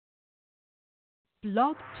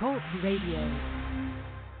Blog Talk Radio.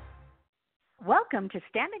 Welcome to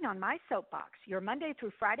Standing on My Soapbox, your Monday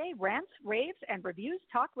through Friday rants, raves, and reviews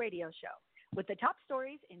talk radio show with the top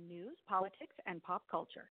stories in news, politics, and pop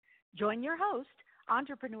culture. Join your host,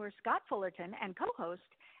 entrepreneur Scott Fullerton, and co-host,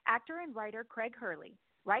 actor and writer Craig Hurley,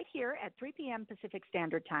 right here at 3 p.m. Pacific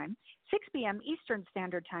Standard Time, 6 p.m. Eastern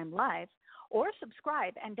Standard Time live, or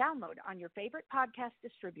subscribe and download on your favorite podcast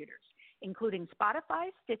distributors, including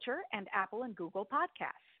Spotify, Stitcher, and Apple and Google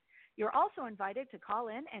Podcasts. You're also invited to call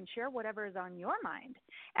in and share whatever is on your mind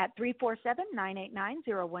at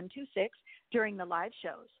 347-989-0126 during the live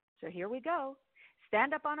shows. So here we go.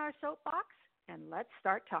 Stand up on our soapbox and let's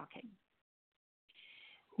start talking.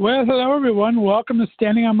 Well, hello, everyone. Welcome to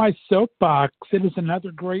Standing on My Soapbox. It is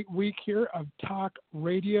another great week here of talk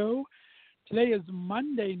radio. Today is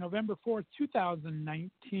Monday, November 4th,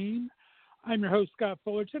 2019. I'm your host, Scott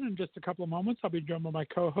Fullerton. In just a couple of moments, I'll be joined by my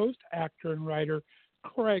co-host, actor and writer,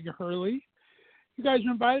 Craig Hurley. You guys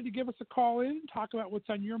are invited to give us a call in, talk about what's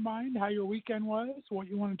on your mind, how your weekend was, what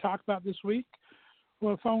you want to talk about this week.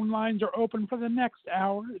 Well, phone lines are open for the next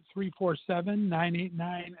hour at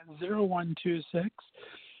 347-989-0126.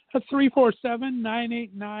 That's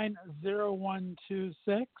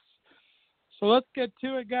 347-989-0126. So let's get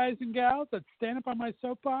to it, guys and gals. Let's stand up on my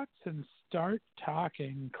soapbox and start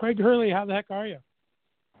talking. Craig Hurley, how the heck are you?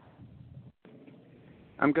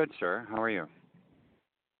 I'm good, sir. How are you?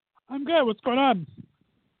 I'm good. What's going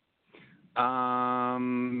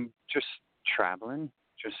on? Just traveling,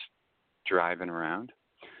 just driving around.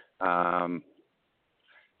 I'm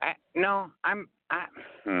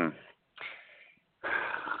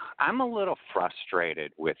a little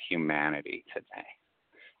frustrated with humanity today,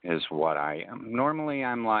 is what I am. Normally,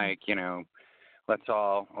 I'm like, let's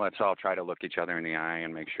all try to look each other in the eye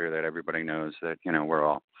and make sure that everybody knows that, we're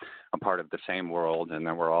all a part of the same world and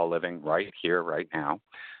that we're all living right here, right now.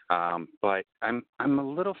 But I'm a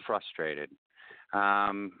little frustrated.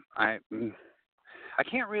 I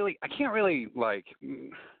can't really like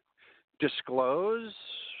disclose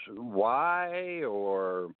why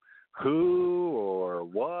or who or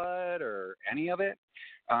what or any of it.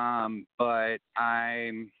 But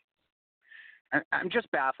I'm just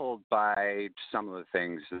baffled by some of the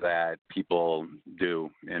things that people do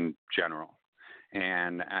in general,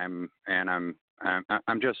 and I'm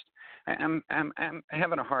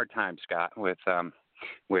having a hard time, Scott, with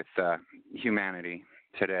humanity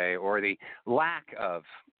today, or the lack of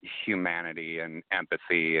humanity and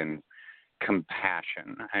empathy and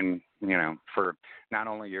compassion, and for not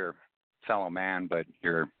only your fellow man, but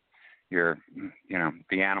your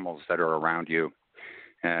the animals that are around you.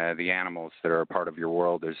 The animals that are a part of your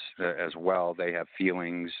world as well. They have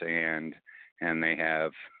feelings and they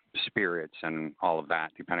have spirits and all of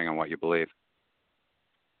that, depending on what you believe.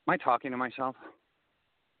 Am I talking to myself?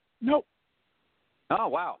 Nope. Oh,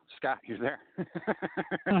 wow. Scott, you're there.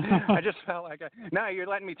 I just felt like no, you're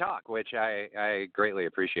letting me talk, which I greatly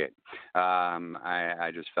appreciate. I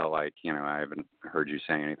just felt like, I haven't heard you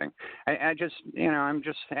say anything. I just, I'm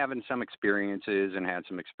just having some experiences and had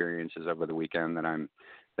some experiences over the weekend I'm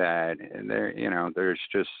having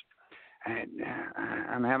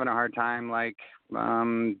a hard time, like,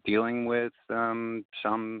 dealing with some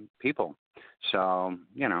people. So,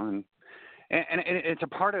 and it's a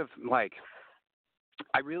part of, like,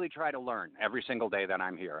 I really try to learn every single day that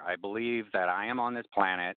I'm here. I believe that I am on this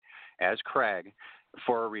planet as Craig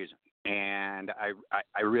for a reason. And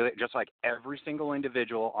I really, just like every single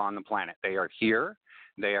individual on the planet, they are here.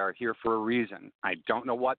 They are here for a reason. I don't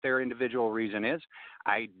know what their individual reason is.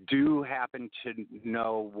 I do happen to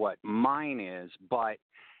know what mine is, but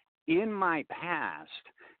in my past,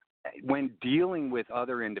 when dealing with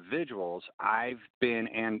other individuals, I've been,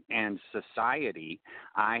 and society,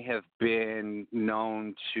 I have been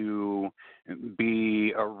known to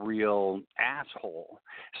be a real asshole.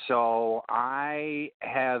 So I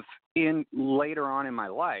have, later on in my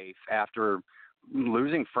life, after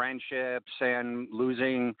losing friendships and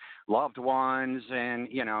losing loved ones, and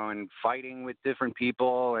and fighting with different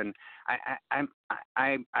people, and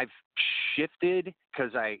I've shifted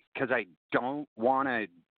because I don't want to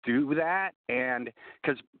do that, and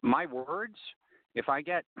because my words, if I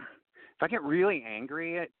get really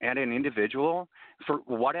angry at an individual for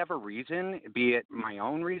whatever reason, be it my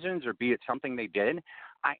own reasons or be it something they did,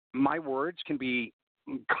 my words can be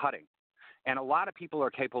cutting. And a lot of people are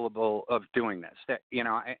capable of doing this. That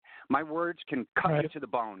my words can cut you to the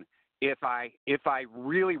bone if I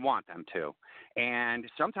really want them to. And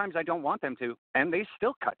sometimes I don't want them to, and they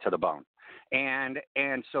still cut to the bone. And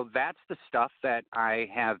so that's the stuff that I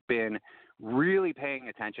have been really paying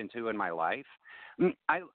attention to in my life.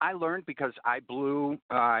 I learned because I blew.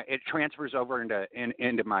 It transfers over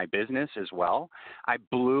into my business as well. I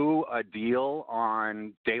blew a deal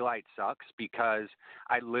on Daylight Sucks because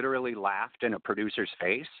I literally laughed in a producer's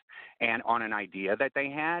face and on an idea that they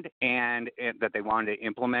had and that they wanted to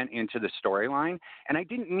implement into the storyline. And I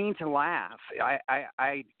didn't mean to laugh.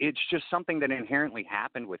 It's just something that inherently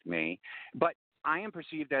happened with me. But I am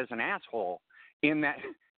perceived as an asshole in that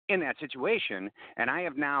situation, and I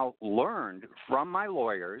have now learned from my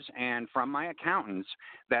lawyers and from my accountants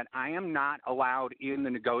that I am not allowed in the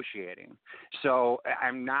negotiating. So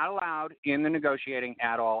I'm not allowed in the negotiating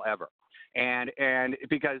at all ever. And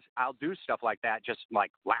because I'll do stuff like that, just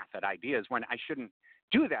like laugh at ideas when I shouldn't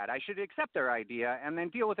do that. I should accept their idea and then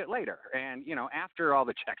deal with it later. And, after all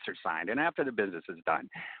the checks are signed and after the business is done.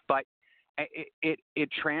 But it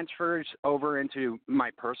transfers over into my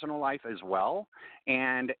personal life as well,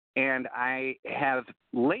 and I have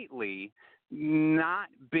lately not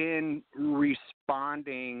been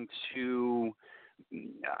responding to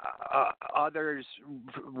others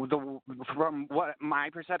from what my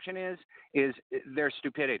perception is their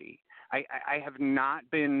stupidity. I have not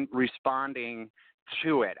been responding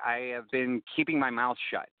to it. I have been keeping my mouth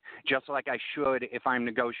shut, just like I should if I'm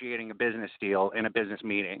negotiating a business deal in a business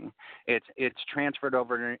meeting. It's transferred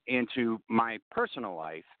over into my personal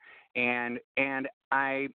life, and in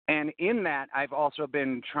that I've also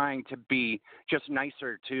been trying to be just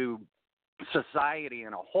nicer to society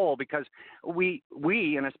in a whole, because we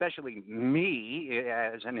and especially me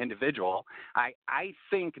as an individual, I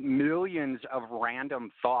think millions of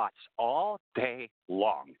random thoughts all day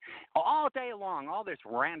long, all this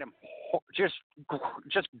random just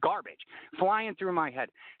garbage flying through my head.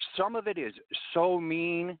 Some of it is so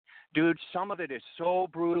mean, dude. Some of it is so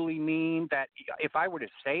brutally mean that if I were to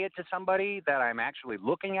say it to somebody that I'm actually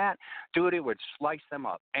looking at, dude, it would slice them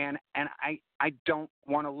up. And I don't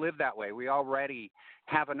want to live that way. We already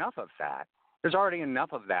have enough of that. There's already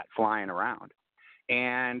enough of that flying around.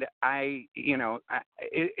 And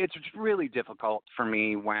it's really difficult for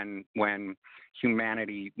me when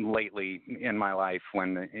humanity lately in my life,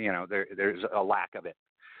 when there's a lack of it.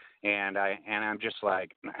 And I'm just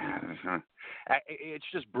like, it's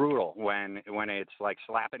just brutal when it's like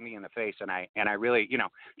slapping me in the face, and I really,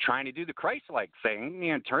 trying to do the Christ-like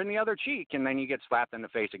thing, turn the other cheek, and then you get slapped in the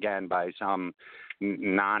face again by some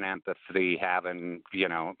non-empathy having,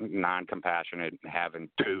 non-compassionate having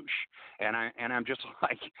douche, and I'm just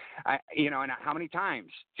like, and how many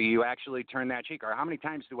times do you actually turn that cheek, or how many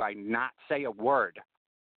times do I not say a word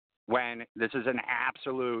when this is an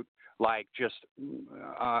absolute, like, just an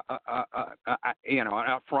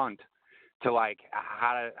affront to like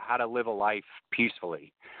how to live a life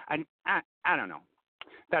peacefully. And I don't know.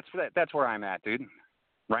 That's where I'm at, dude.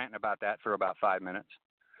 Ranting about that for about 5 minutes.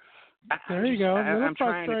 There you go. A little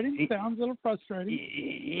frustrating. Sounds a little frustrating.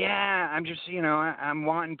 Yeah, I'm just I'm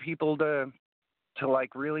wanting people to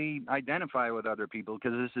like really identify with other people,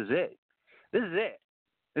 because this is it.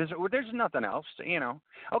 There's nothing else,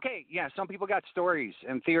 Okay, yeah, some people got stories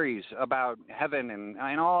and theories about heaven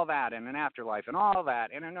and all that, and an afterlife and all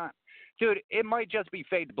that, and I'm not, dude, it might just be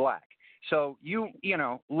fade to black. So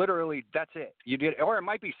literally, that's it. You did, or it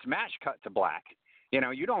might be smash cut to black.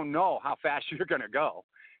 You don't know how fast you're gonna go.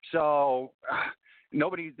 So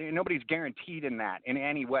nobody's guaranteed in that in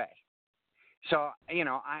any way. So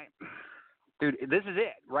dude, this is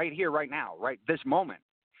it right here, right now, right this moment.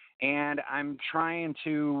 And I'm trying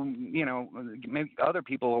to, make other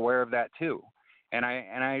people aware of that too. And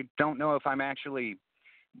I don't know if I'm actually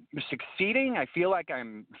succeeding. I feel like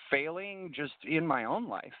I'm failing just in my own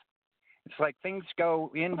life. It's like things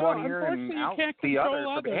go in one ear and out the other.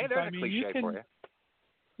 Hey, there's a cliche for you.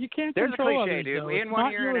 You can't there's control a cliche, others, dude. though. In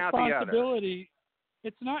one ear and out the other.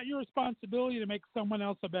 It's not your responsibility to make someone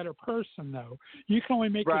else a better person, though. You can only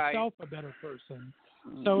make yourself a better person.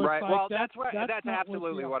 So right. Like well, that's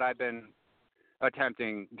absolutely what I've been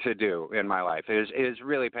attempting to do in my life is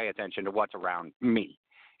really pay attention to what's around me,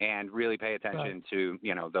 and really pay attention to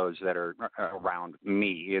those that are around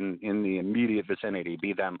me in the immediate vicinity,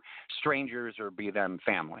 be them strangers or be them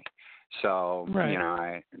family. So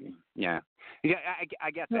I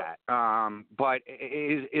get that. But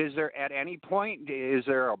is there at any point, is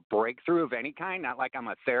there a breakthrough of any kind? Not like I'm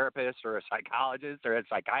a therapist or a psychologist or a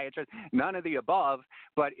psychiatrist, none of the above.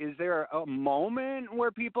 But is there a moment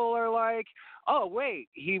where people are like, oh wait,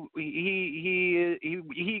 he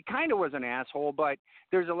kind of was an asshole, but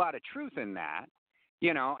there's a lot of truth in that.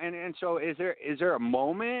 And so is there a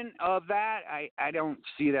moment of that? I don't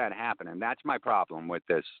see that happening. That's my problem with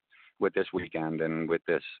this weekend and with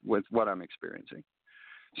what I'm experiencing.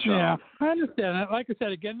 So, yeah, I understand that. Like I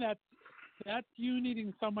said, again, that's you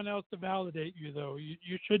needing someone else to validate you, though.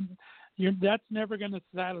 You shouldn't. That's never going to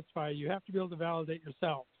satisfy you. You have to be able to validate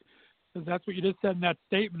yourself, because that's what you just said in that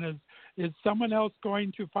statement. Is someone else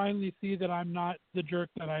going to finally see that I'm not the jerk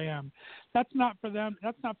that I am? That's not for them.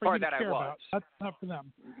 That's not for or you to that care I was. about. That's not for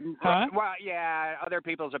them. Right. Huh? Well, yeah, other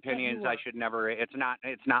people's opinions. I should never. It's not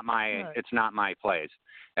my. Right. It's not my place.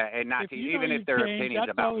 And not to, even if their changed, opinions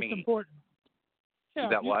that's about all me. that's important. Yeah,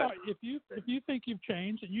 That what? If you think you've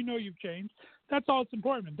changed and you know you've changed, that's all that's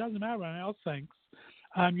important. It doesn't matter what anyone else thinks.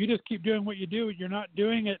 You just keep doing what you do. You're not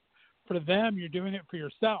doing it for them. You're doing it for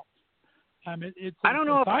yourself. It's I don't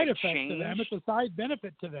know a if I side effect changed. to them. It's a side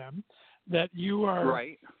benefit to them that you are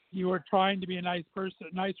Right. You are trying to be a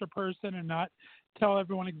nicer person, and not tell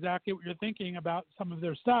everyone exactly what you're thinking about some of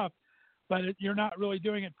their stuff. But you're not really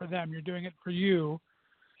doing it for them. You're doing it for you,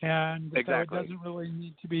 and Exactly. so it doesn't really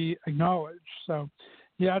need to be acknowledged. So,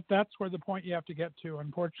 yeah, that's where the point you have to get to.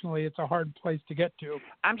 Unfortunately, it's a hard place to get to.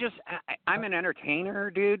 I'm an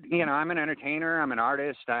entertainer, dude. I'm an entertainer. I'm an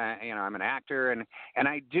artist. I'm an actor, and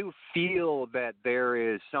I do feel that there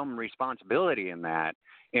is some responsibility in that.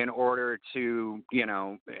 In order to,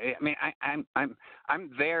 I'm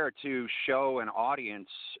there to show an audience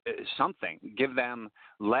something, give them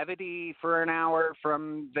levity for an hour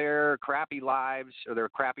from their crappy lives or their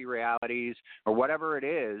crappy realities or whatever it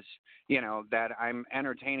is, that I'm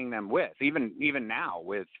entertaining them with. Even now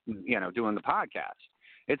with, doing the podcast.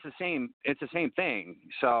 It's the same thing.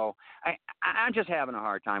 So I'm just having a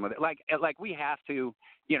hard time with it. Like we have to,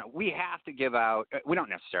 we have to give out. We don't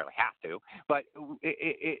necessarily have to, but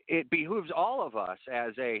it behooves all of us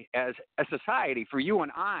as a society for you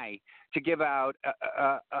and I to give out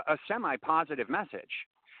a semi-positive message,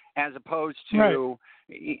 as opposed to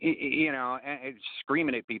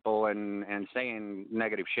screaming at people and saying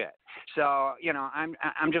negative shit. So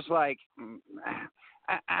I'm just like.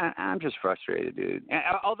 I'm just frustrated, dude.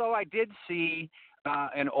 Although I did see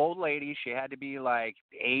an old lady. She had to be like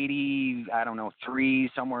 80, I don't know,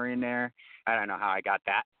 3, somewhere in there. I don't know how I got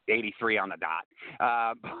that. 83 on the dot.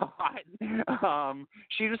 But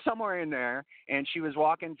she was somewhere in there, and she was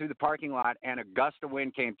walking through the parking lot, and a gust of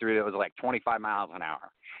wind came through that was like 25 miles an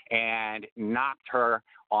hour and knocked her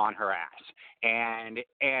on her ass. And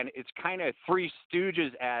it's kind of Three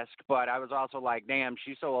Stooges-esque, but I was also like, damn,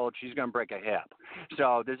 she's so old, she's going to break a hip.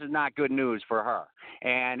 So this is not good news for her.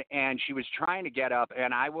 And she was trying to get up,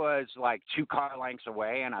 and I was like 2 car lengths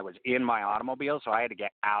away, and I was in my automobile, so I had to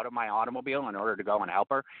get out of my automobile in order to go and help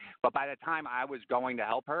her. But by the time I was going to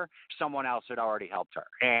help her, someone else had already helped her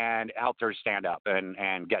and helped her stand up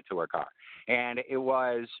and get to her car. And it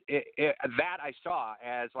was that I saw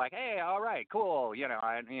as like, hey, all right, cool,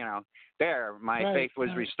 there, my faith was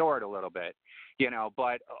restored a little bit,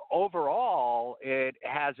 but overall, it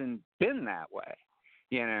hasn't been that way.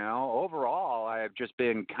 Overall, I've just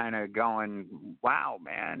been kind of going, wow,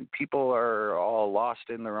 man, people are all lost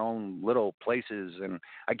in their own little places. And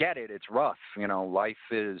I get it. It's rough. Life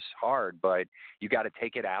is hard, but you got to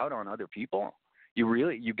take it out on other people.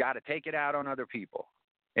 You got to take it out on other people.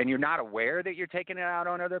 And you're not aware that you're taking it out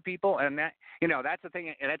on other people. And that, that's the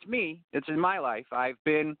thing. And that's me. It's in my life. I've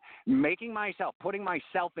been putting myself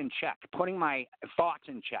in check, putting my thoughts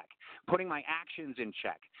in check, putting my actions in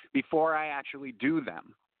check before I actually do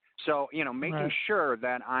them. So, making sure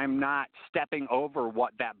that I'm not stepping over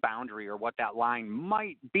what that boundary or what that line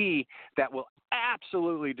might be that will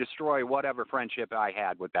absolutely destroy whatever friendship I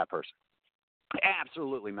had with that person.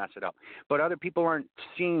 Absolutely mess it up. But other people aren't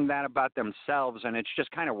seeing that about themselves, and it's just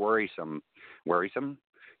kind of worrisome. Worrisome?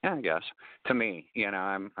 Yeah, I guess. To me,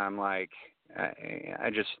 I'm like, I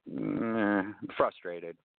just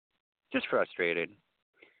frustrated. Just frustrated.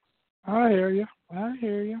 I hear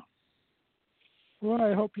you. Well,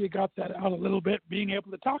 I hope you got that out a little bit, being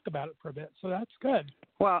able to talk about it for a bit. So that's good.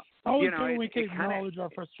 Well, we can acknowledge our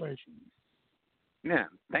frustration. Yeah,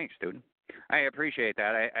 thanks, dude. I appreciate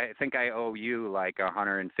that. I think I owe you like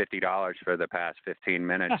 $150 for the past 15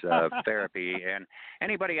 minutes of therapy. And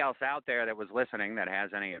anybody else out there that was listening that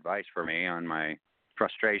has any advice for me on my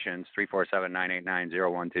frustrations,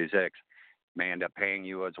 347-989-0126, may end up paying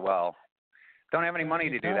you as well. Don't have any money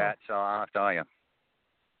to do that, so I'll have to tell you.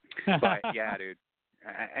 But yeah, dude,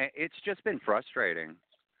 it's just been frustrating.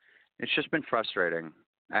 It's just been frustrating.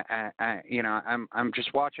 I'm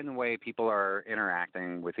just watching the way people are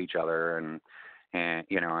interacting with each other, and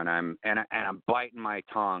I'm biting my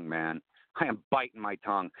tongue, man. I am biting my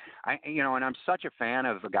tongue. And I'm such a fan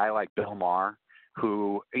of a guy like Bill Maher.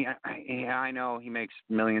 who, yeah, I know he makes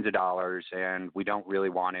millions of dollars, and we don't really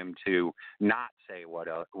want him to not say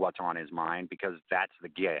what's on his mind, because that's the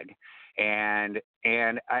gig. And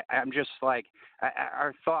I'm just like,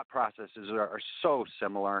 our thought processes are so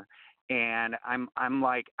similar. And I'm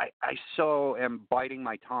like, I so am biting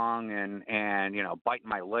my tongue and biting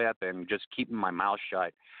my lip and just keeping my mouth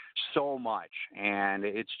shut so much. And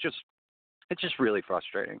it's just really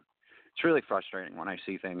frustrating. It's really frustrating when I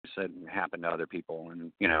see things that happen to other people,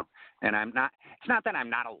 and and it's not that I'm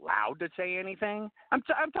not allowed to say anything. I'm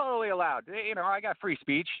totally allowed. I got free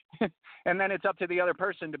speech, and then it's up to the other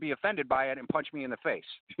person to be offended by it and punch me in the face.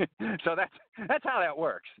 So that's how that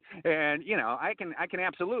works. And I can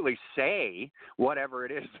absolutely say whatever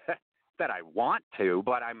it is that I want to,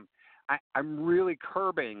 but I'm really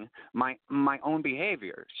curbing my own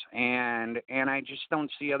behaviors, and I just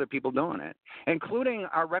don't see other people doing it, including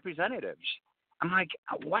our representatives. I'm like,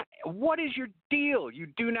 what is your deal? You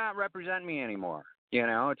do not represent me anymore.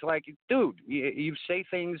 It's like, dude, you say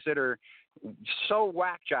things that are so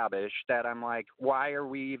whack jobbish that I'm like, why are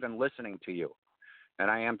we even listening to you?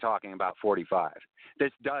 And I am talking about 45.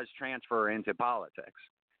 This does transfer into politics.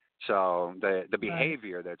 So the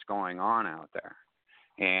behavior that's going on out there.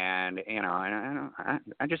 And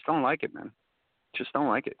I just don't like it, man. Just don't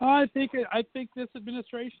like it. I think this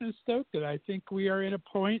administration has stoked it. I think we are at a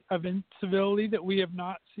point of incivility that we have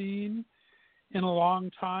not seen in a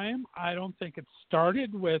long time. I don't think it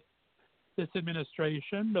started with this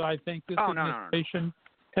administration, but I think this administration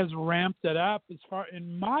has ramped it up. As far,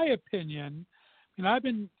 in my opinion, and I've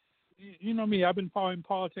been following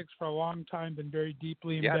politics for a long time, been very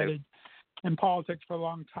deeply embedded in politics for a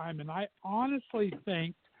long time, and I honestly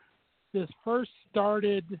think this first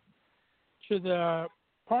started to the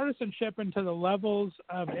partisanship and to the levels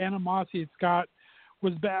of animosity it's got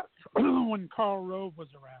was back when Karl Rove was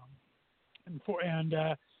around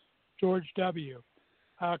and George W.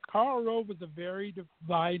 Karl Rove was a very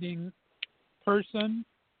dividing person.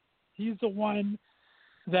 He's the one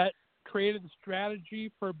that created the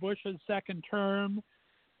strategy for Bush's second term,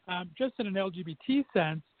 just in an LGBT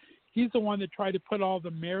sense. He's the one that tried to put all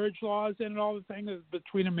the marriage laws in and all the things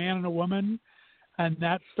between a man and a woman, and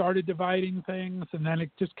that started dividing things, and then it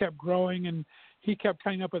just kept growing, and he kept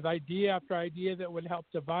coming up with idea after idea that would help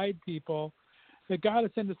divide people, that got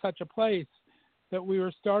us into such a place that we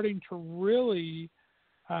were starting to really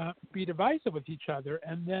be divisive with each other.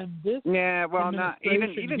 And then this not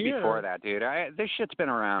even before that, dude. This shit's been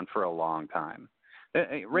around for a long time.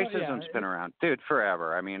 Racism's been around, dude,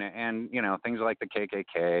 forever. I mean, and things like the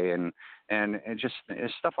KKK and just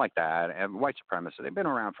stuff like that, and white supremacy. They've been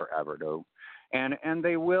around forever, dude, and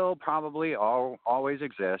they will probably always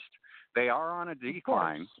exist. They are on a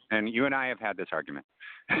decline, and you and I have had this argument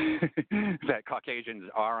that Caucasians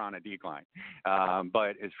are on a decline.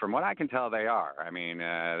 But from what I can tell, they are. I mean,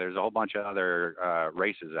 there's a whole bunch of other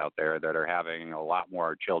races out there that are having a lot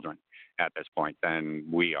more children at this point than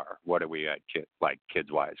we are. What are we at,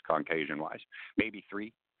 kids-wise, Caucasian-wise? Maybe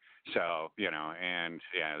 3. So, and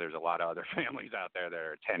there's a lot of other families out there that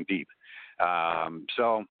are 10 deep.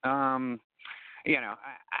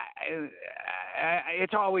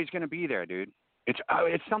 It's always going to be there, dude.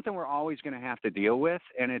 It's something we're always going to have to deal with,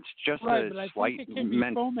 and it's just a slight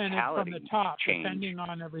mentality from the top, change. Depending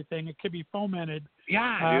on everything, it could be fomented.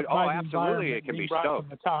 Yeah, dude. Absolutely, it can be stoked from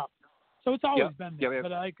the top. So it's always been there. Yep.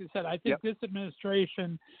 But like I said, I think this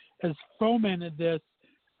administration has fomented this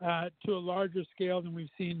to a larger scale than we've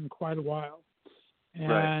seen in quite a while.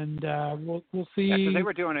 And we'll see. Yeah, because they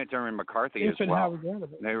were doing it during McCarthy as well.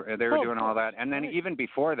 They were doing all that, and then even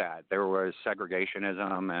before that, there was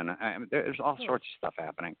segregationism, and there's all sorts of stuff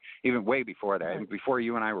happening. Even way before that, even before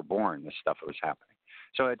you and I were born, this stuff was happening.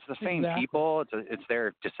 So it's the same people. It's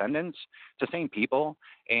their descendants. It's the same people,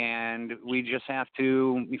 and we just have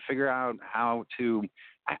to figure out how to.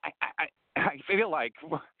 I feel like.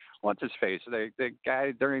 What's his face? The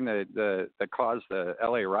guy during the caused the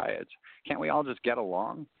LA riots. Can't we all just get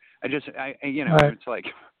along? It's like,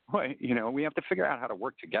 we have to figure out how to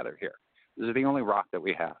work together here. This is the only rock that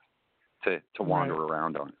we have to wander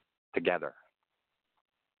around on together.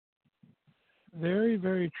 Very,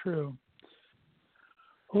 very true.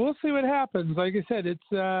 We'll see what happens. Like I said,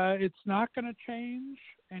 it's not going to change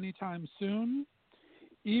anytime soon.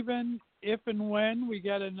 Even if and when we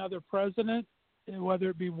get another president, whether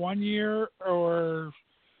it be 1 year or,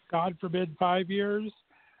 God forbid, 5 years,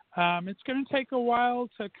 it's going to take a while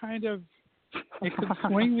to it could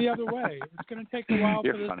swing the other way. It's going to take a while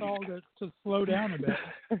for this all to slow down a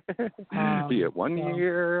bit. Be it 1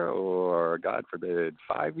 year or, God forbid,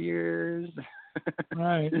 5 years.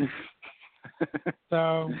 Right.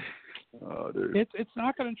 So It's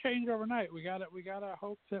not going to change overnight. We gotta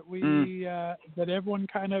hope that that everyone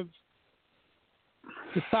kind of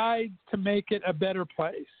decides to make it a better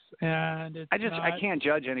place. And I can't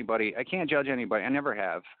judge anybody. I never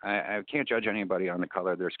have. I can't judge anybody on the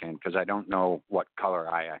color of their skin because I don't know what color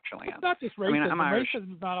I actually am. It's not just racism. I'm Irish.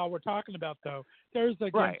 Racism is not all we're talking about, though. There's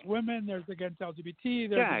against women. There's against LGBT.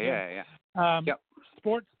 There's against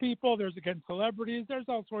sports people. There's against celebrities. There's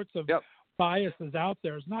all sorts of biases out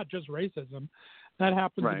there. It's not just racism. That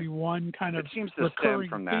happens to be one kind of recurring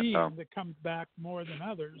theme that comes back more than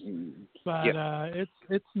others. But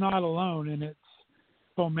it's not alone in its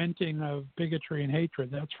fomenting of bigotry and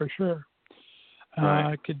hatred. That's for sure.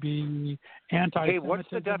 It could be anti-Semitism. Hey, what's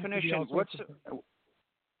the definition?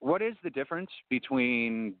 What is the difference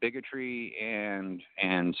between bigotry and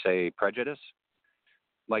say prejudice?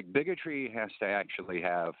 Like bigotry has to actually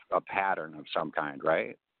have a pattern of some kind,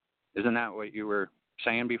 right? Isn't that what you were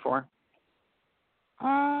saying before?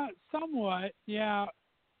 Somewhat, yeah.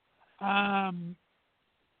 I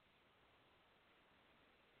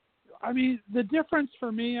mean, the difference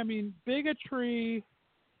for me, bigotry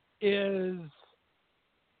is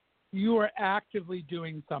you are actively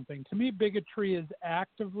doing something. To me, bigotry is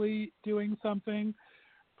actively doing something.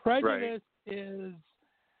 Prejudice is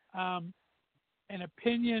an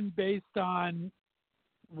opinion based on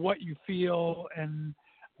what you feel and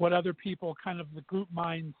what other people, kind of the group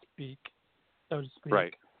mind speak, so to speak.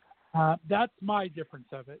 Right. That's my difference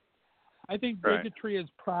of it. I think bigotry is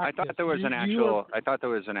practice. I thought there was an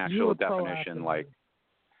actual definition, like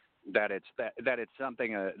that it's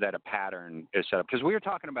something that a pattern is set up. Because we were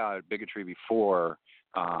talking about bigotry before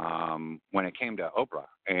when it came to Oprah,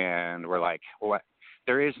 and we're like, what?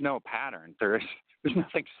 There is no pattern. There's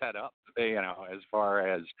nothing set up, as far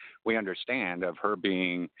as we understand of her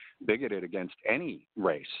being bigoted against any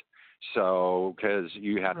race. So, because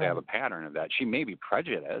you have to have a pattern of that. She may be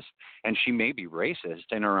prejudiced and she may be racist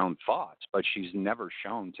in her own thoughts, but she's never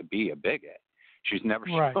shown to be a bigot. She's never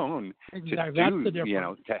shown to do,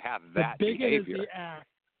 to have that behavior. Bigot is the act.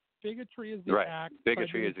 Bigotry is the act.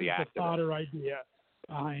 Bigotry is the act. The thought or idea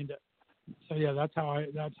behind it. So yeah, that's how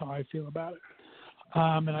I feel about it.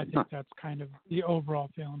 And I think that's kind of the overall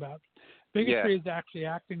feeling about it. Bigotry is actually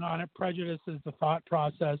acting on it. Prejudice is the thought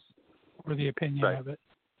process or the opinion of it.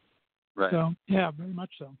 Right. So, yeah, very much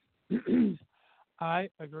so. I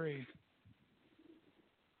agree.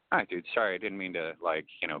 All right, dude. Sorry, I didn't mean to,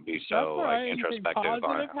 be so introspective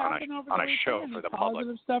on a show for the public.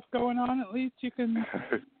 Positive stuff going on, at least you can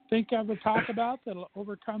think of or talk about that'll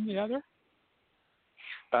overcome the other?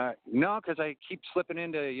 No, because I keep slipping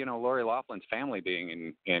into, Lori Loughlin's family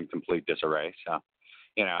being in complete disarray. So,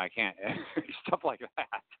 I can't, stuff like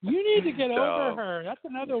that. You need to get over her. That's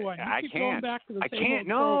another one. You keep going back to the same can't.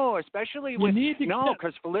 No, especially with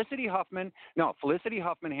because Felicity Huffman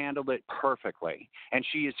handled it perfectly, and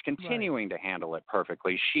she is continuing to handle it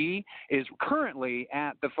perfectly. She is currently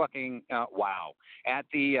at the fucking at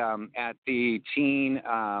the teen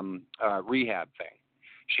rehab thing.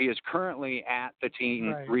 She is currently at the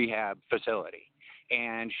teen rehab facility,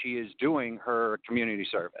 and she is doing her community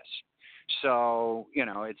service. So,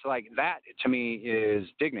 it's like that to me is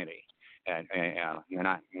dignity. And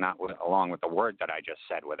not along with the word that I just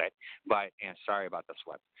said with it, but sorry about the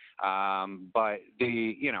slip. But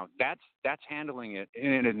that's handling it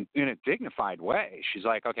in a dignified way. She's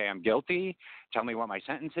like, okay, I'm guilty. Tell me what my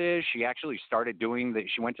sentence is. She actually started doing that.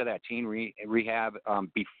 She went to that teen rehab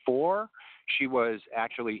before she was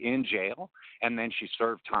actually in jail, and then she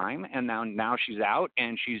served time, and now she's out,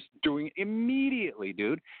 and she's doing is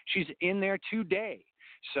dude. She's in there today.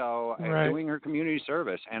 So doing her community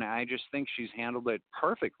service, and I just think she's handled it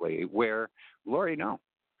perfectly, where Lori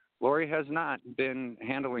has not been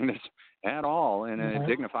handling this at all in a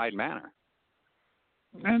dignified manner.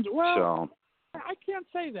 And I can't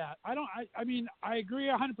say that. I mean, I agree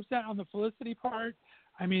 100% on the Felicity part.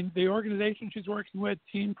 I mean, the organization she's working with,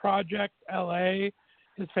 Teen Project LA,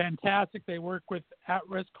 is fantastic. They work with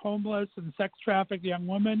at-risk homeless and sex-trafficked young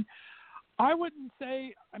women. I wouldn't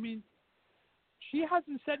say, she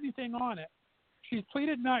hasn't said anything on it. She's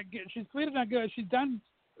pleaded not guilty. She's done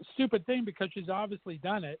a stupid thing because she's obviously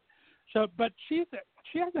done it. So, but she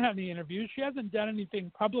hasn't had any interviews. She hasn't done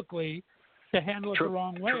anything publicly to handle it the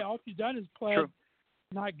wrong way. All she's done is pled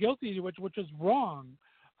not guilty, which is wrong.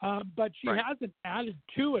 But she hasn't added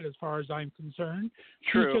to it as far as I'm concerned.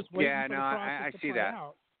 She's just waiting for the process to play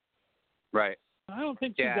out. Right. I don't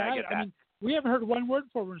think she's added. I mean, we haven't heard one word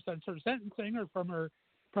from her since her sentencing or from her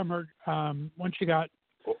when she got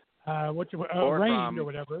arraigned or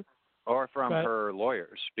whatever. or from her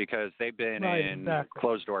lawyers, because they've been in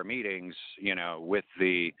closed-door meetings, with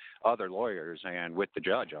the other lawyers and with the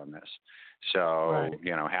judge on this. So,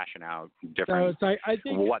 hashing out different I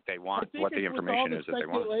think what they want, what the information is that they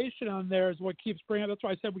want. Speculation on there is what keeps bringing it. That's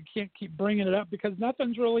why I said we can't keep bringing it up, because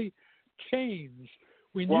nothing's really changed.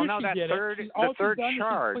 We knew she did it. The third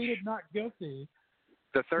charge. She pleaded not guilty.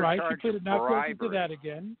 The third charge, she pleaded not bribery. guilty to that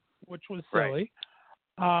again, which was silly.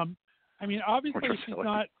 Right. I mean, obviously she's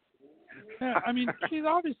not. Yeah, I mean, she's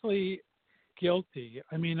obviously guilty.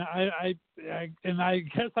 I mean, I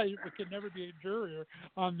guess I could never be a juror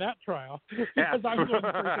on that trial because I'm going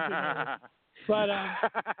to. But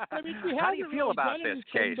I mean, she hasn't How do you feel really about done this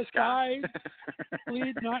anything case, besides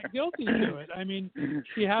plead not guilty to it. I mean,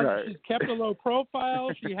 she hasn't. She's kept a low profile.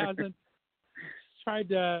 She hasn't tried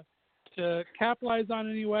to capitalize on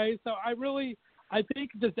it anyway. So I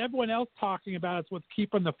think just everyone else talking about it's what's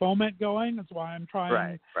keeping the foment going. That's why I'm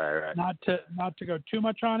trying not to go too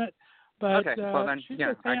much on it. But okay, well then,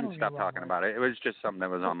 I can stop talking about it. It was just something that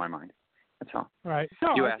was on my mind. That's all. Right.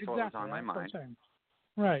 No, you asked what was on my mind.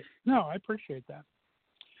 Right. No, I appreciate that.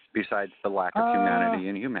 Besides the lack of humanity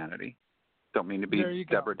and humanity. Don't mean to be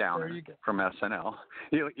Deborah Downer from SNL.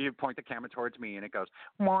 You point the camera towards me and it goes,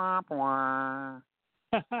 wah, wah.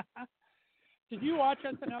 Did you watch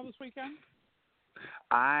SNL this weekend?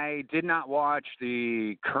 I did not watch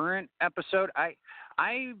the current episode. I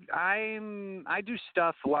do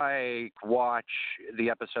stuff like watch the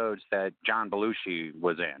episodes that John Belushi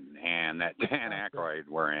was in and that Dan Aykroyd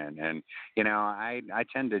were in, and I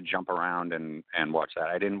tend to jump around and watch that.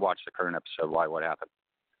 I didn't watch the current episode. Why? What happened?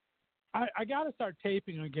 I got to start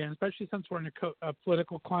taping again, especially since we're in a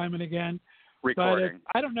political climate again. Recording.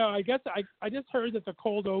 But I don't know. I guess I just heard that the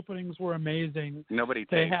cold openings were amazing. Nobody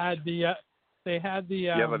tapes. They had the.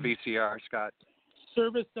 You have a VCR, Scott?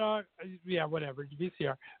 Service dog. Yeah, whatever.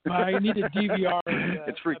 VCR. I need a DVR.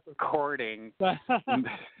 It's recording. I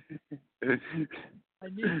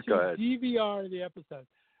need to DVR the episode.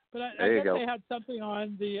 But I guess they had something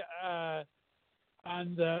on the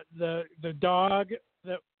dog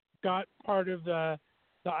that got part of the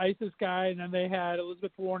ISIS guy, and then they had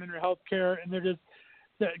Elizabeth Warren in her health care, and they're just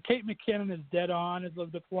Kate McKinnon is dead on as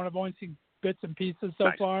Elizabeth Warren. I've only seen bits and pieces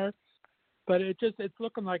so far, but it's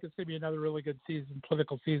looking like it's going to be another really good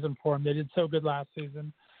political season for them. They did so good last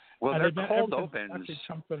season. Well, their cold opens.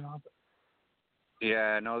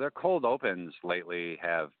 Yeah, no, their cold opens lately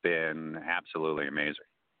have been absolutely amazing.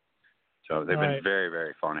 So they've been very,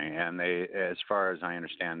 very funny, and they, as far as I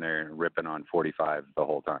understand, they're ripping on 45 the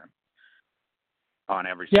whole time. On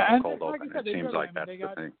every single cold open, it seems like that's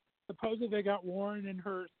the thing. Supposedly they got Warren in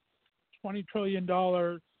her $20 trillion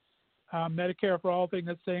Medicare for All thing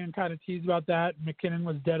that's saying kind of teased about that. McKinnon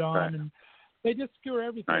was dead on, and they just skewer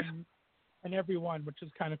everything and everyone, which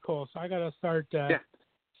is kind of cool. So I got to start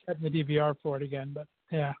setting the DVR for it again. But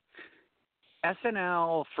yeah.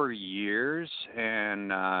 SNL for years,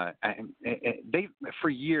 and for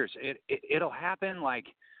years, it'll happen like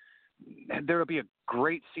there will be a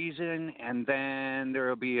great season, and then there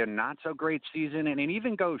will be a not so great season, and it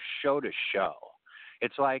even goes show to show.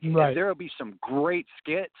 It's like there will be some great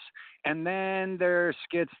skits, and then there are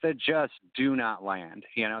skits that just do not land.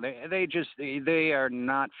 They are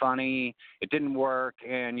not funny. It didn't work,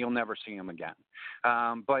 and you'll never see them again.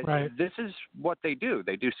 But this is what they do.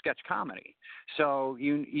 They do sketch comedy. So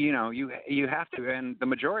you have to, and the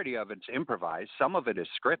majority of it's improvised. Some of it is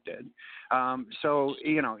scripted. So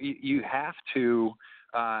you have to.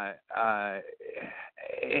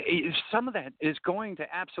 Some of that is going to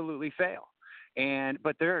absolutely fail.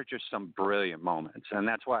 But there are just some brilliant moments, and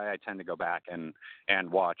that's why I tend to go back and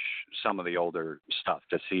watch some of the older stuff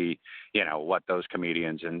to see, what those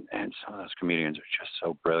comedians and some of those comedians are just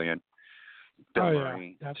so brilliant. Bill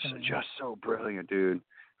Murray is just so brilliant, dude.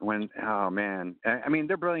 Oh man, I mean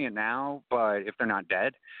they're brilliant now, but if they're not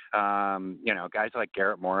dead, guys like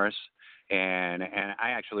Garrett Morris, and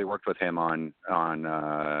I actually worked with him on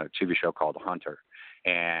a TV show called Hunter,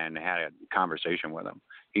 and had a conversation with him.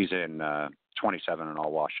 He's in 27 and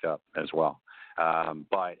All Washed Up as well.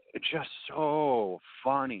 But it's just so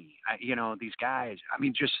funny. These guys, I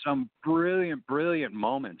mean, just some brilliant, brilliant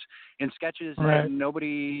moments in sketches that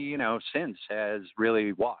nobody, since has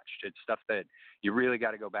really watched. It's stuff that you really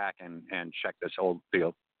got to go back and check the old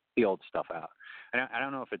stuff out. I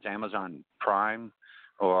don't know if it's Amazon Prime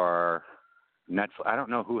or Netflix. I don't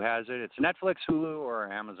know who has it. It's Netflix, Hulu,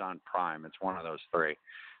 or Amazon Prime. It's one of those three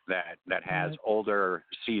that has older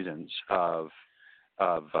seasons of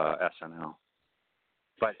SNL.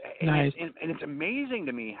 But and it's amazing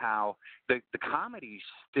to me how the comedy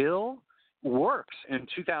still works in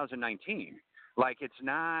 2019. Like it's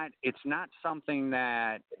not something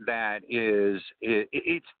that is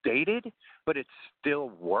it's dated, but it still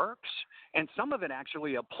works, and some of it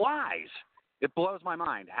actually applies. It blows my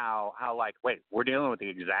mind how like, wait, we're dealing with the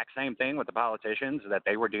exact same thing with the politicians that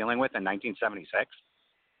they were dealing with in 1976.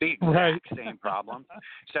 The exact same problem.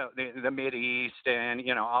 So the Mideast and,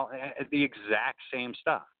 all the exact same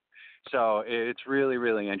stuff. So it's really,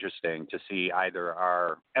 really interesting to see either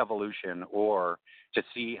our evolution or to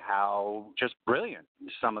see how just brilliant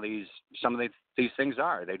some of these things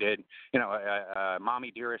are. They did, Mommy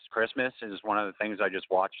Dearest Christmas is one of the things I just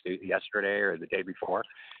watched yesterday or the day before,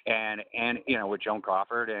 and with Joan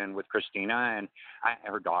Crawford and with Christina and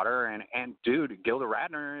her daughter and dude, Gilda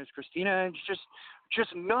Radner is Christina, and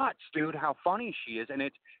just nuts, dude, how funny she is. And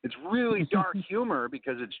it's really dark humor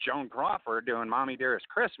because it's Joan Crawford doing Mommy Dearest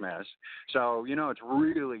Christmas. So, it's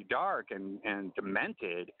really dark and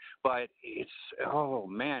demented, but it's, oh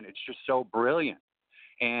man, it's just so brilliant.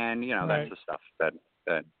 And, that's the stuff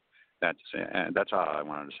that's all I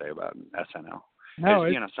wanted to say about SNL. No,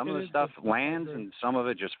 some of the stuff lands and some of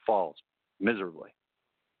it just falls miserably.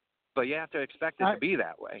 But you have to expect it to be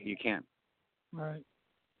that way. You can't. Right.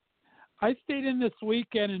 I stayed in this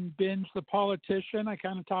weekend and binged The Politician. I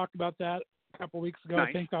kind of talked about that a couple of weeks ago. Nice.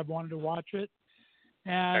 I think I wanted to watch it.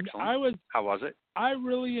 And excellent. How was it? I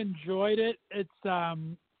really enjoyed it. It's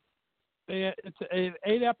an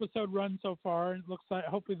 8-episode run so far. It looks like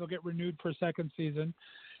hopefully they'll get renewed for a second season.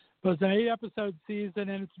 But it's an 8-episode season,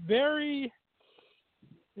 and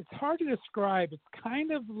it's hard to describe. It's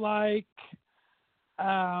kind of like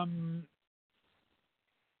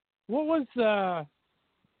what was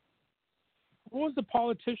the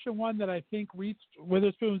Politician one that I think Reese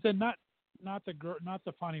Witherspoon was in? Not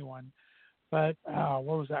the funny one, but what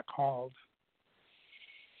was that called?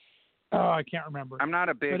 Oh, I can't remember. I'm not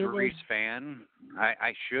a big Reese fan.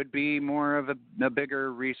 I should be more of a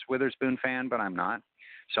bigger Reese Witherspoon fan, but I'm not.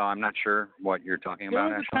 So I'm not sure what you're talking about.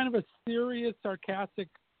 There was kind of a serious, sarcastic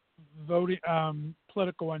voting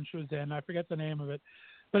political one she was in. I forget the name of it,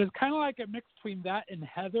 but it's kind of like a mix between that and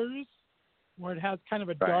Heathers, where it has kind of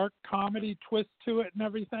a dark comedy twist to it and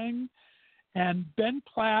everything. And Ben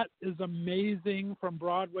Platt is amazing from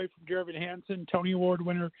Broadway, from Dear Evan Hansen, Tony Award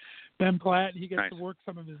winner Ben Platt. He gets to work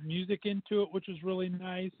some of his music into it, which is really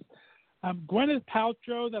nice. Gwyneth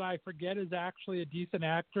Paltrow, that I forget is actually a decent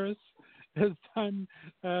actress, has done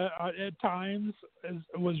at times,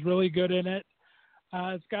 was really good in it.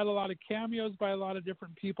 It's got a lot of cameos by a lot of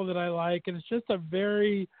different people that I like, and it's just a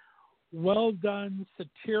very well done,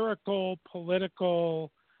 satirical,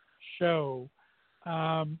 political show.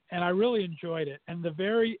 And I really enjoyed it. And the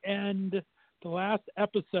very end, the last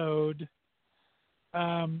episode,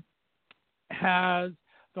 has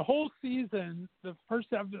the whole season. The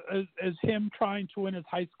first episode is him trying to win his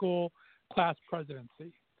high school class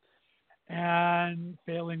presidency and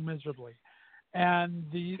failing miserably. And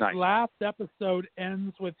the last episode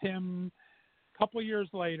ends with him a couple years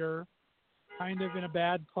later, kind of in a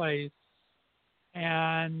bad place.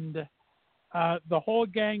 And the whole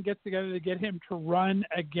gang gets together to get him to run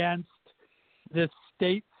against this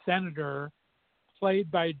state senator played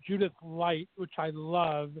by Judith Light, which I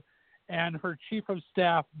love, and her chief of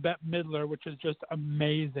staff, Bette Midler, which is just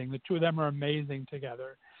amazing. The two of them are amazing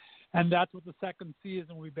together. And that's what the second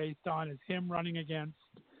season will be based on, is him running against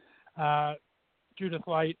Judith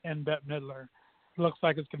Light and Bette Midler. It looks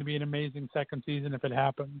like it's going to be an amazing second season if it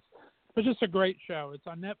happens. It's just a great show. It's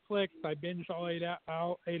on Netflix. I binged all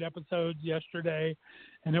eight episodes yesterday,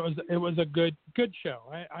 and it was a good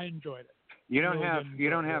show. I enjoyed it. You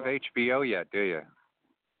don't have HBO yet, do you?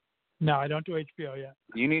 No, I don't do HBO yet.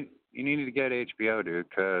 You need to get HBO, dude,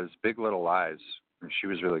 because Big Little Lies. She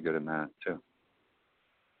was really good in that too.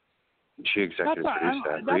 She executive produced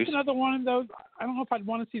that. That's another one of those. I don't know if I'd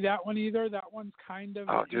want to see that one either. That one's kind of.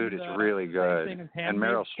 Oh, dude, it's really good. And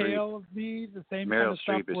Meryl Streep. The same Meryl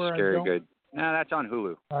kind of Streep is scary good. No, that's on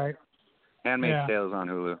Hulu. All right. Handmaid's Tale is on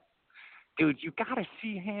Hulu. Dude, you gotta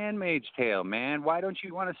see Handmaid's Tale, man. Why don't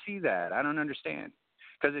you want to see that? I don't understand.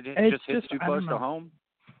 Because it just hits too close to home.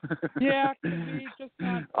 Yeah, could be just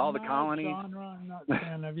not. All the colonies. Genre I'm not a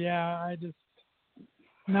fan of. Yeah, I just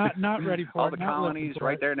not ready for all it. All the colonies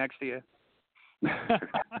right there next to you.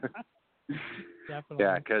 Definitely.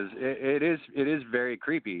 Yeah, because it is very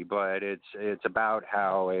creepy, but it's about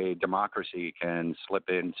how a democracy can slip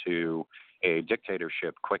into a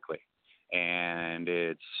dictatorship quickly, and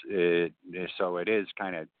so it is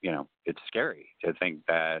kind of, it's scary to think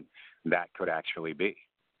that could actually be.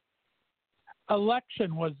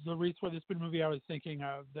 Election was the Reese Witherspoon movie I was thinking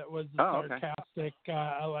of. That was sarcastic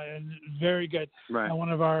and very good. Right. And one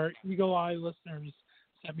of our Eagle Eye listeners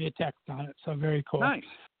sent me a text on it, so very cool. Nice.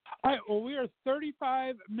 All right, well, we are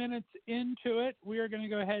 35 minutes into it. We are going to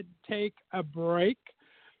go ahead and take a break.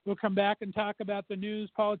 We'll come back and talk about the news,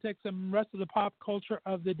 politics, and rest of the pop culture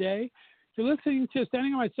of the day. If you're listening to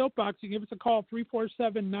Standing on My Soapbox, you can give us a call,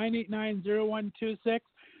 347-989-0126.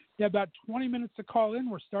 You have about 20 minutes to call in.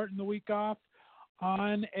 We're starting the week off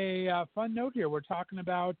on a fun note here. We're talking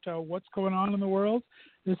about what's going on in the world.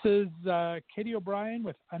 This is Katie O'Brien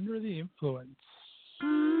with Under the Influence.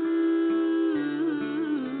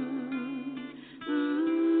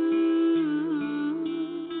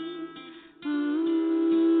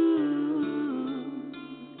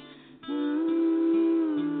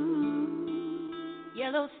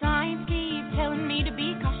 Yellow signs keep telling me to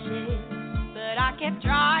be cautious, but I kept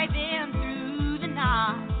driving through the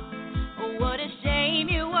night. Oh, what a shame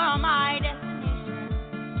you were my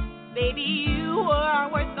destination. Baby, you were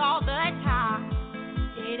worth all the time.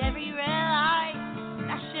 Hit every red light,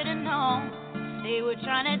 I should have known. They were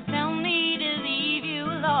trying to tell me to leave you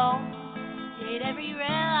alone. Hit every red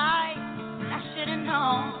light, I should have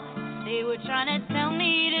known. They were trying to tell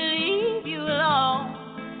me to leave you alone.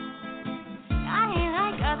 I ain't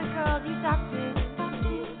like other girls you talk to.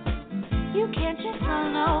 You can't just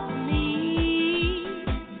run over me.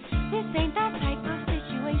 This ain't that type of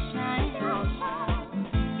situation.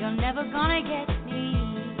 You're never gonna get me.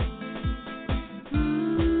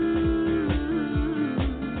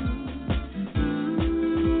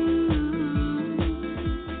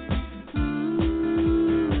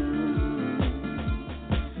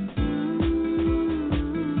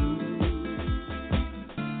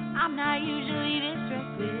 I'm not usually this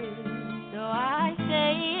reckless, so I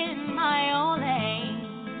stay in my own lane.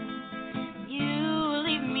 You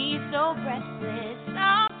leave me so breathless,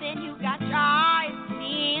 something you got drives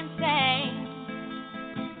me insane.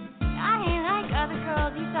 I ain't like other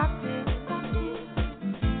girls you talk to.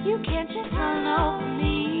 You can't just run over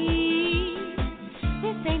me.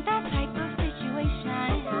 This ain't that type of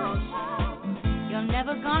situation. You're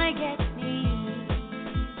never gonna get me.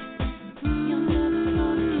 You're never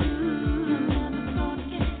gonna get me. You're never gonna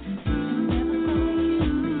get me. You're never gonna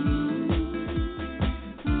get me.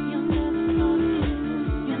 You're never gonna get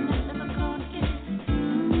me. You're never gonna get me.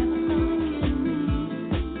 You're never gonna get me.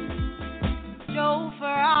 Drove for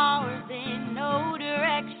hours in no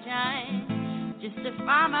direction, just to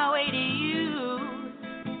find my way to you.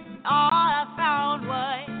 All I found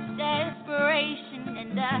was desperation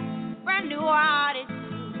and a brand new attitude.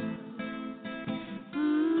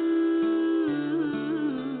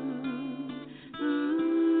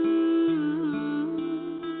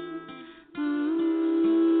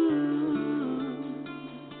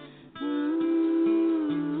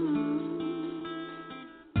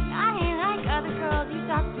 I ain't like other girls you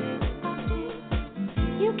talk to.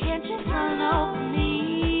 You can't just run over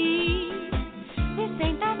me. This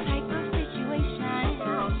ain't that type of situation.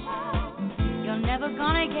 You're never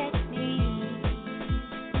gonna get me.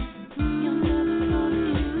 You're never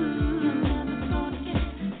gonna get me. You're never gonna get me.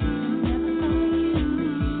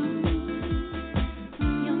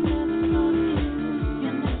 You're never gonna get me. You're never gonna get me.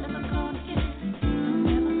 You're never gonna get me. You're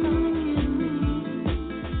never gonna get me.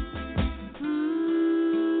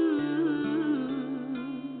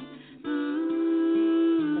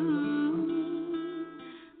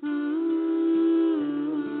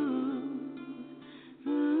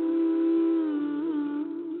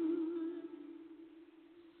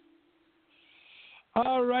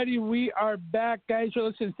 All righty, we are back, guys. You're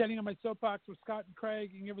listening to Standing on My Soapbox with Scott and Craig.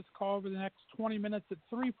 You can give us a call over the next 20 minutes at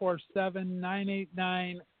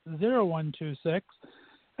 347-989-0126.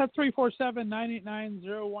 That's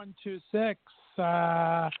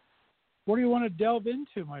 347-989-0126. What do you want to delve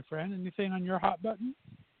into, my friend? Anything on your hot button?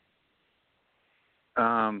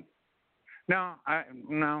 No. I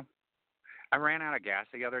ran out of gas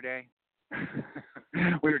the other day.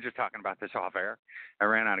 We were just talking about this off air. I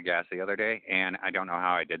ran out of gas the other day, and I don't know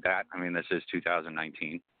how I did that. I mean, this is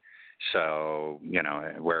 2019. So,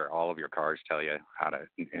 where all of your cars tell you how to,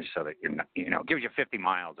 so that you're not, gives you 50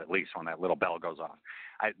 miles at least when that little bell goes off.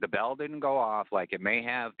 The bell didn't go off like it may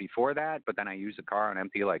have before that, but then I used the car on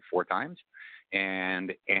empty like 4 times,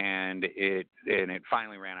 and it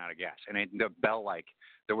finally ran out of gas. And the bell, like,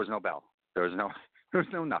 there was no bell. There was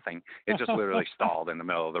no nothing. It just literally stalled in the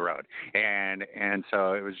middle of the road. And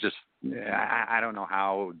so it was just, I don't know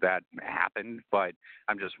how that happened, but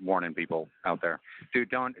I'm just warning people out there. Dude,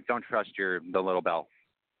 don't trust the little bell.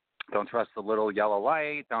 Don't trust the little yellow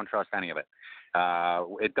light. Don't trust any of it.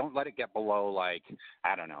 Don't let it get below, like,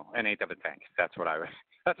 I don't know, an eighth of a tank. That's what I would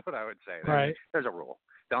say. Right. There's a rule.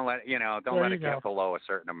 Don't let it get below a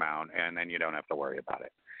certain amount, and then you don't have to worry about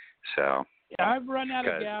it. So, Yeah, I've run out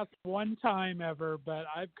of gas one time ever, but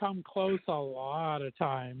I've come close a lot of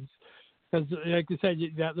times. Because, like you said,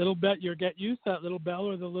 that little bit, you get used to that little bell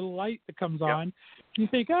or the little light that comes on. You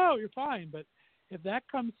think, oh, you're fine. But if that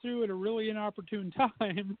comes through at a really inopportune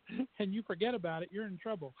time and you forget about it, you're in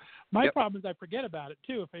trouble. My problem is I forget about it,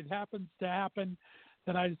 too. If it happens to happen,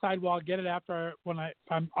 then I decide, well, I'll get it after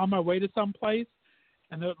I'm on my way to some place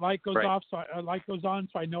and the light goes off, light goes on,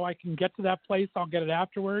 so I know I can get to that place. I'll get it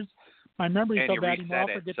afterwards. My memory's so bad anymore, I'll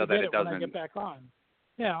forget to get it when I get back on.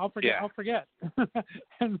 Yeah, I'll forget. Yeah. I'll forget.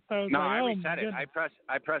 And so I reset it. I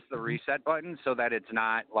press the reset button so that it's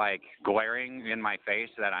not like glaring in my face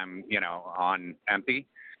that I'm, on empty.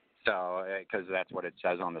 So, because that's what it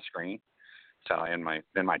says on the screen. So in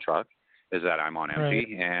my truck is that I'm on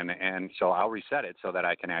empty, and so I'll reset it so that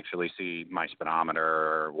I can actually see my speedometer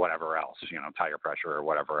or whatever else, tire pressure or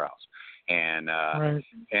whatever else. And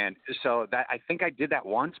and so that I think I did that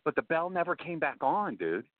once, but the bell never came back on,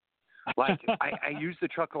 dude. Like I used the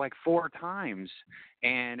truck like 4 times,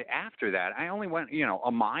 and after that I only went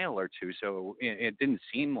a mile or two, so it didn't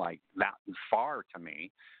seem like that far to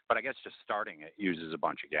me. But I guess just starting it uses a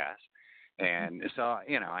bunch of gas, and so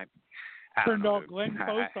I turned all Glenn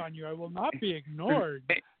Close on you. I will not be ignored.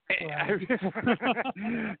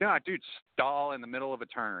 No, dude, stall in the middle of a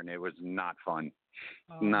turn. It was not fun.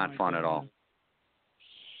 Not fun at all.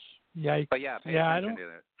 Yikes. But yeah, pay attention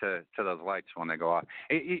to those lights when they go off.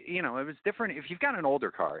 It was different if you've got an older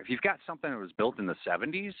car. If you've got something that was built in the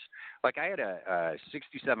 70s, like I had a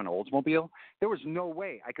 67 Oldsmobile, there was no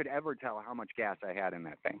way I could ever tell how much gas I had in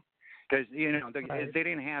that thing. Because they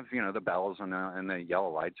didn't have the bells and the yellow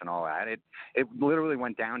lights and all that. It literally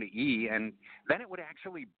went down to E, and then it would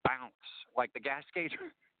actually bounce, like the gas gauge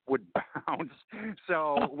would bounce.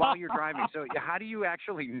 So while you're driving, so how do you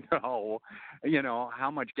actually know,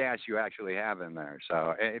 how much gas you actually have in there?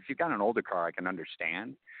 So if you've got an older car, I can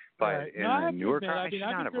understand, but in a newer car, I should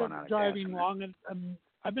not have run out of gas.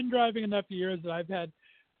 I've been driving enough years that I've had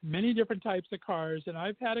many different types of cars, and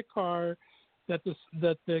I've had a car that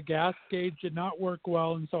the gas gauge did not work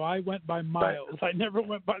well, and so I went by miles. I never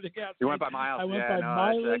went by the gas gauge. You went by miles? I went by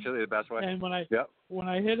mileage. That's actually the best way. And when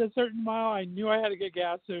I hit a certain mile, I knew I had to get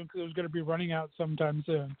gas soon because it was going to be running out sometime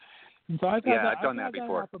soon. And so I've done that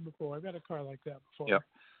before. Happen before. I've had a car like that before. Yep.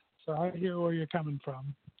 So I hear where you're coming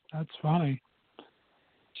from. That's funny.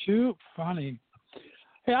 Too funny.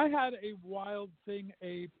 Hey, I had a wild thing,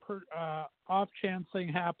 off chance thing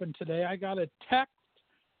happen today. I got a text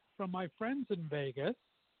from my friends in Vegas.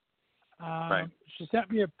 She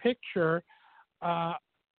sent me a picture.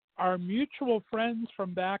 Our mutual friends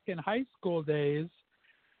from back in high school days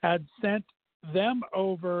had sent them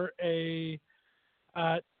over a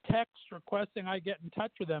text requesting I get in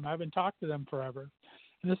touch with them. I haven't talked to them forever.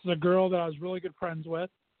 And this is a girl that I was really good friends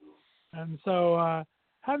with. And so I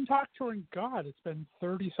haven't talked to her in, God, it's been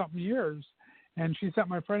 30-something years. And she sent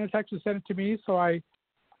my friend a text and sent it to me, so I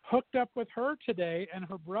hooked up with her today and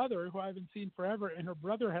her brother, who I haven't seen forever, and her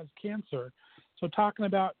brother has cancer. So talking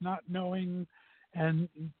about not knowing and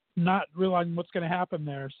not realizing what's going to happen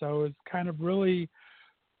there. So it's kind of really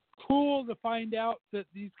cool to find out that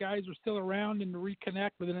these guys are still around and to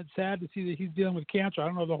reconnect, but then it's sad to see that he's dealing with cancer. I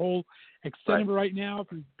don't know the whole extent of it right now, if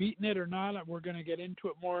he's beaten it or not. We're going to get into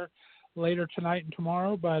it more later tonight and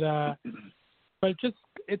tomorrow, but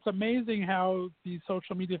it's amazing how these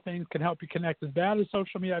social media things can help you connect. As bad as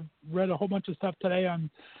social media, I've read a whole bunch of stuff today on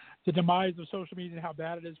the demise of social media and how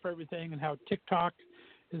bad it is for everything, and how TikTok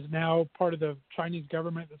is now part of the Chinese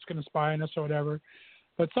government that's going to spy on us or whatever.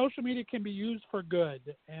 But social media can be used for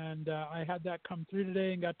good, and I had that come through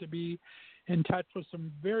today and got to be in touch with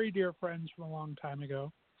some very dear friends from a long time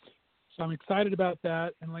ago. So I'm excited about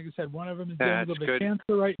that. And like I said, one of them is dealing with the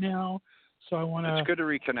cancer right now. So I want to. It's good to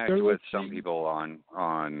reconnect with some people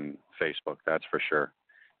on Facebook, that's for sure,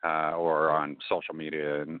 or on social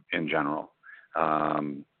media in general. That's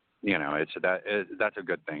a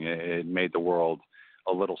good thing. It made the world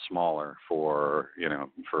a little smaller for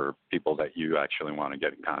people that you actually want to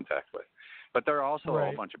get in contact with. But there are also a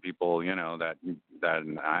whole bunch of people that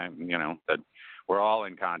we're all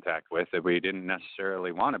in contact with that we didn't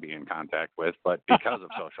necessarily want to be in contact with, but because of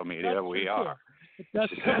social media, we are.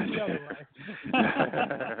 That's the other way.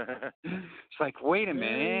 It's like, wait a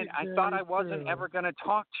minute, I thought I wasn't ever going to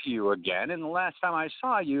talk to you again, and the last time I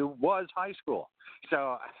saw you was high school.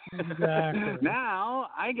 So now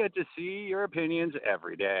I get to see your opinions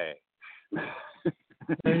every day.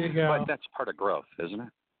 There you go. But that's part of growth, isn't it?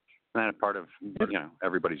 And part of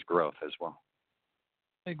everybody's growth as well.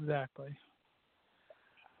 Exactly.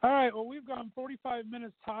 All right, well, we've gone 45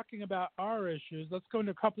 minutes talking about our issues. Let's go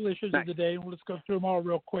into a couple issues of the day, and we'll just go through them all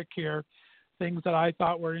real quick here. things that I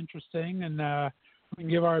thought were interesting, and we can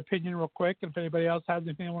give our opinion real quick. If anybody else has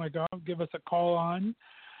anything they want to go, give us a call on.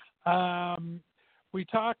 We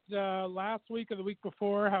talked last week or the week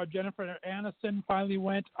before how Jennifer Aniston finally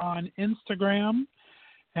went on Instagram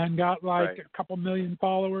and got like a couple million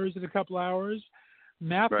followers in a couple hours.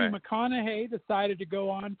 Matthew McConaughey decided to go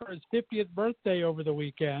on for his 50th birthday over the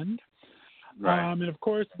weekend. And, of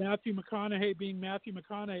course, Matthew McConaughey being Matthew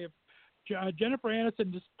McConaughey, Jennifer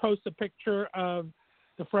Aniston just posted a picture of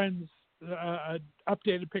the Friends,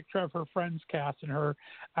 updated picture of her Friends cast and her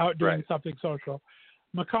out doing something social.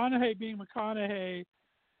 McConaughey being McConaughey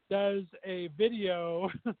does a video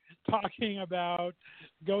talking about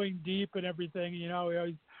going deep and everything. You know,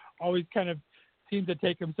 he always kind of seems to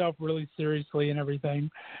take himself really seriously and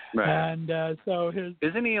everything. And so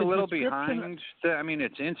isn't he a little behind? I mean,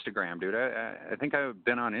 it's Instagram, dude. I think I've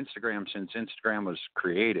been on Instagram since Instagram was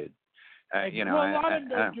created. You know, well, a lot of them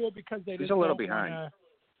don't do it because they just a little behind.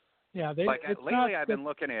 Lately, I've been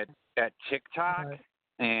looking at TikTok.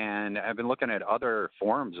 And I've been looking at other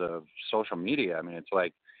forms of social media. I mean, it's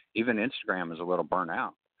like even Instagram is a little burnt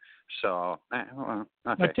out. So, okay.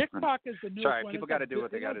 Now, TikTok is the newest one. Sorry, people got to do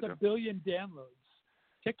what they got to do. It's 1 billion downloads.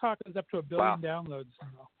 TikTok is up to 1 billion downloads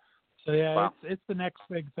now. So, yeah, it's the next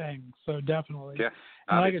big thing. So, definitely. Yeah,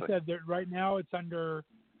 and like I said, right now it's under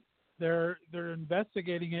 – they're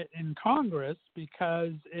investigating it in Congress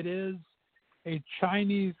because it is a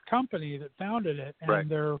Chinese company that founded it, and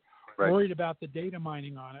they're – worried about the data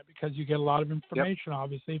mining on it because you get a lot of information,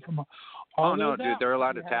 obviously, from all those dude, they're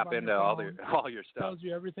allowed to tap into all your stuff. Tells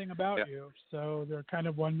you everything about you. So they're kind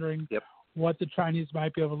of wondering what the Chinese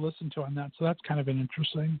might be able to listen to on that. So that's kind of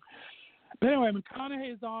interesting. But anyway,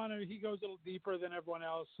 McConaughey's on. He goes a little deeper than everyone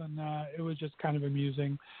else, and it was just kind of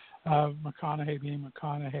amusing, McConaughey being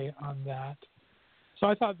McConaughey on that. So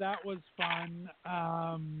I thought that was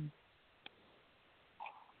fun.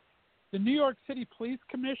 The New York City Police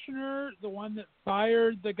Commissioner, the one that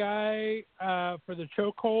fired the guy for the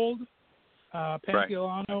chokehold,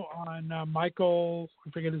 Pantalano on Michael, I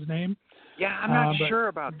forget his name. Yeah, I'm not sure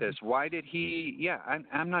about this. Why did he? Yeah,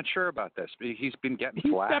 I'm not sure about this. He's been getting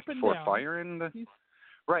flack for firing the.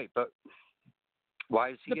 But why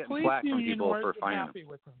is he getting flack from people for firing him?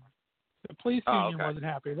 With him? The police union wasn't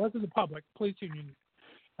happy. It wasn't the public. Police union,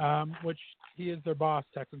 which he is their boss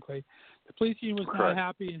technically. The police union was not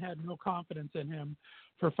happy and had no confidence in him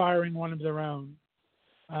for firing one of their own.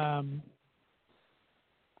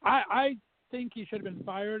 I think he should have been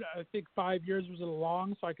fired. I think 5 years was a little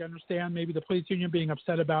long, so I can understand maybe the police union being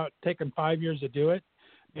upset about taking 5 years to do it.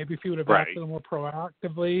 Maybe if he would have acted a little more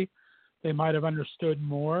proactively, they might have understood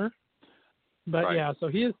more. But, yeah, so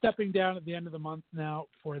he is stepping down at the end of the month now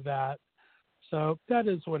for that. So that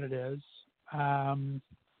is what it is.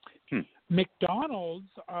 McDonald's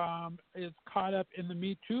is caught up in the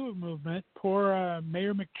Me Too movement. Poor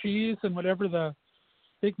Mayor McCheese and whatever the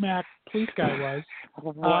Big Mac police guy was.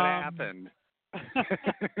 What happened?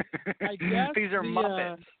 I guess These are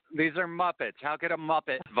Muppets. These are Muppets. How could a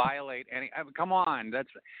Muppet violate any? Come on,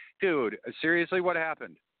 dude. Seriously, what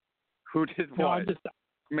happened? Who did what?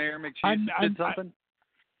 Mayor McCheese did something?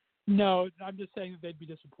 No, I'm just saying that they'd be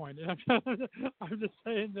disappointed. I'm just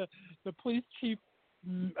saying the police chief.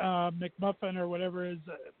 McMuffin or whatever is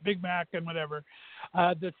Big Mac and whatever.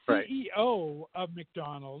 The CEO of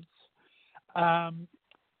McDonald's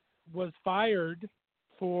was fired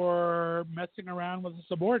for messing around with a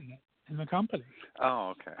subordinate in the company.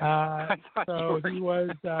 Oh, okay. He was.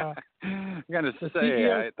 I'm gonna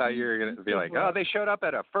say, I thought you were gonna be like, oh, they showed up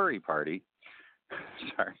at a furry party.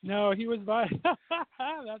 Sorry. No, he was fired.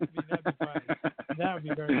 That'd be funny. That would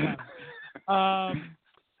be very funny.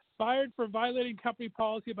 Fired for violating company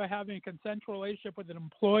policy by having a consensual relationship with an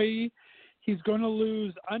employee. He's going to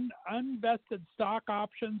lose unvested stock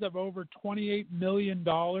options of over $28 million.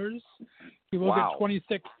 He will get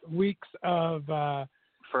 26 weeks of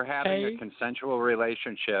for having pay. A consensual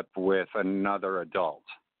relationship with another adult.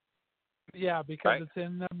 Yeah, because it's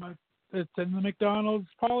in the McDonald's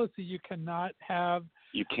policy. You cannot have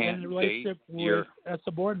a relationship with a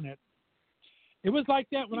subordinate. It was like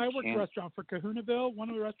that when I worked at a restaurant for Kahunaville, one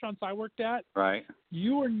of the restaurants I worked at. Right.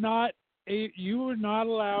 You were not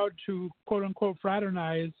allowed to quote unquote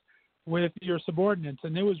fraternize with your subordinates,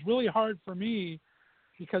 and it was really hard for me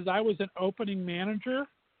because I was an opening manager,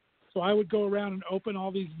 so I would go around and open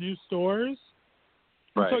all these new stores.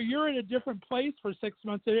 Right. So you're in a different place for 6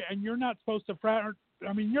 months, and you're not supposed to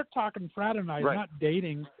you're talking fraternize, not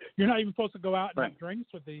dating. You're not even supposed to go out and have drinks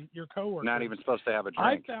with your coworkers. Not even supposed to have a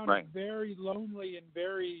drink. I found it very lonely and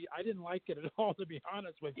I didn't like it at all, to be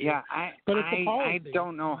honest with you. Yeah, but it's a policy. I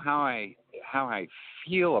don't know how I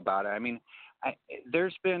feel about it. I mean,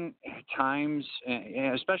 there's been times,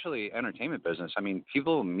 especially entertainment business. I mean,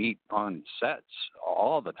 people meet on sets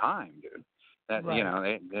all the time, dude. That Right. you know,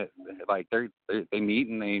 they meet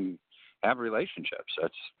and they have relationships.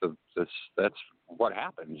 That's what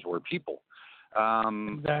happens. We're people.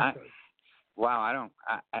 Exactly. I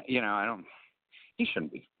don't. He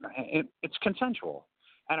shouldn't be. It's consensual.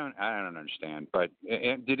 I don't understand. But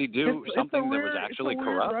did he do something that was actually it's a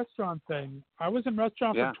corrupt? Weird restaurant thing. I was in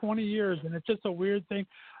restaurant for 20 years, and it's just a weird thing.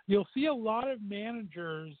 You'll see a lot of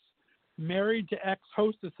managers married to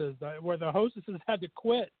ex-hostesses, where the hostesses had to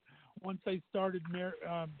quit once they started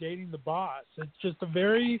dating the boss. It's just a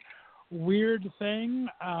very weird thing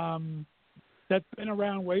that's been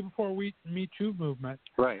around way before Me Too movement.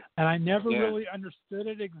 Right. And I never really understood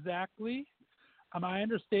it exactly. I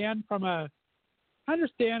understand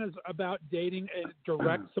is about dating a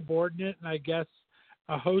direct subordinate, and I guess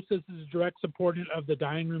a hostess is a direct subordinate of the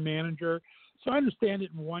dining room manager. So I understand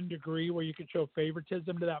it in one degree where you can show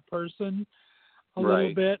favoritism to that person a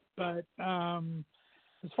little bit. But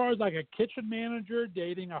as far as like a kitchen manager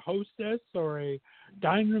dating a hostess or a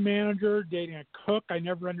dining room manager dating a cook, I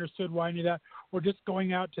never understood why any of that. Or just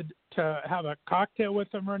going out to have a cocktail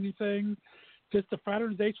with them or anything. Just the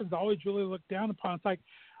fraternization is always really looked down upon. It's like,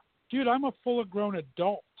 dude, I'm a full-grown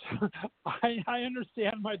adult. I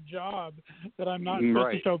understand my job, that I'm not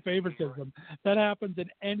supposed to show favoritism. That happens in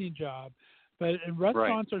any job. But in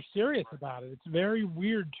restaurants are serious about it. It's very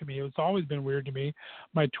weird to me. It's always been weird to me.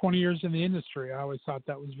 My 20 years in the industry, I always thought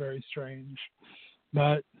that was very strange.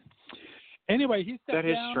 But anyway, he stepped down.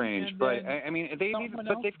 That is strange, but I mean, they've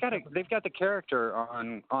got the character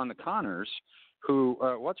on the Connors, who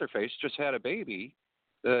what's her face just had a baby.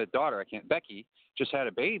 The daughter, Becky, just had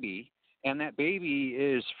a baby, and that baby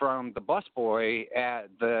is from the busboy at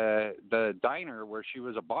the diner where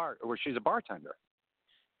she's a bartender.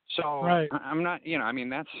 So I'm not, I mean,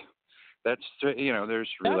 that's there's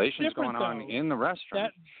relations going on in the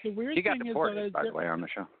restaurant. The weird he got thing deported, is, by the way, on the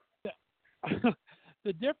show.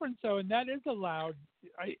 The difference, though, and that is allowed.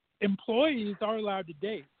 Employees are allowed to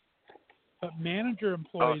date, but manager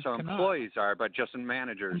employees cannot. Employees are, but just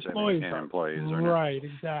managers and employees are not. Right,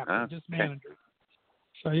 exactly, just managers.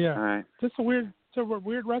 So just a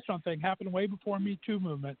weird restaurant thing happened way before Me Too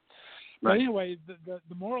movement. But anyway,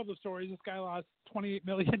 the moral of the story is this guy lost $28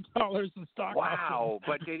 million in stock. Wow,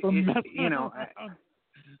 but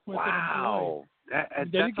wow,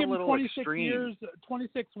 that's a little 26 extreme. Years,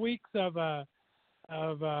 26 weeks of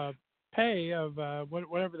pay of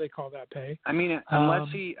whatever they call that pay. I mean, unless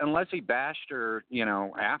he bashed her,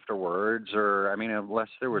 afterwards, or I mean, unless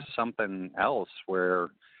there was something else where,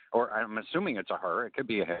 or I'm assuming it's a her, it could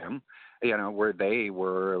be a him, where they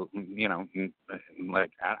were,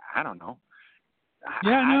 like I don't know. He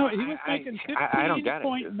was making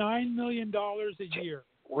 $15.9 million a year.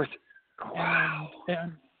 Wow.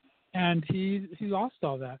 And he lost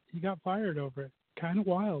all that. He got fired over it. Kind of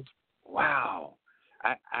wild. Wow.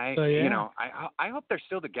 I hope they're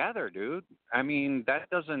still together, dude. I mean, that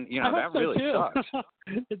doesn't, that really sucks.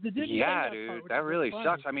 Yeah, dude, that really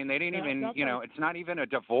sucks. I mean, they didn't even, it's not even a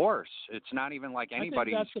divorce. It's not even like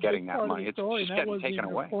anybody's getting that money. It's just getting taken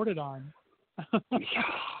away. Reported on.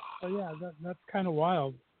 So that's kind of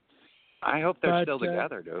wild. I hope they're still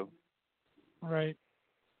together, dude. Right.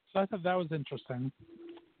 So I thought that was interesting.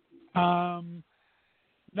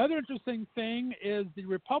 Another interesting thing is the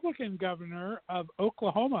Republican governor of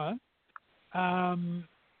Oklahoma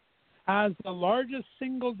has the largest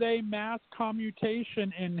single-day mass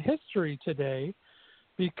commutation in history today,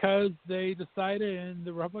 because they decided, and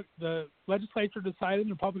the legislature decided,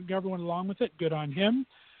 and the Republican government went along with it, good on him,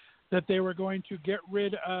 that they were going to get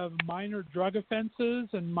rid of minor drug offenses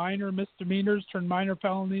and minor misdemeanors, turn minor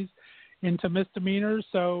felonies into misdemeanors.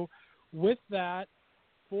 So with that,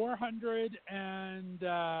 527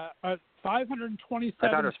 I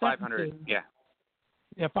thought it was 500,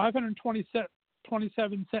 Yeah,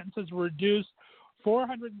 527 sentences were reduced.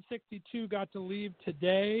 462 got to leave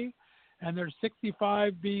today, and there's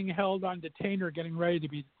 65 being held on detainer getting ready to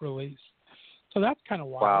be released. So that's kind of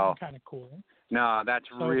wild and kind of cool. No, that's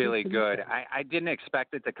really good. I didn't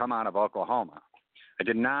expect it to come out of Oklahoma. I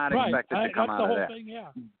did not expect it to come out of there. Thing,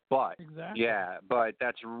 But exactly. But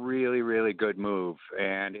that's really, really good move.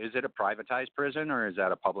 And is it a privatized prison, or is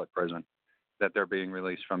that a public prison that they're being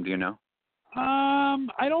released from? Do you know?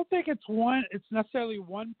 I don't think it's necessarily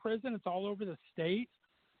one prison. It's all over the state.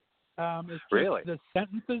 It's really the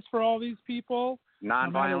sentences for all these people.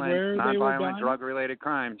 Nonviolent drug-related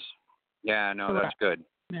crimes. Yeah, no, Correct. That's good.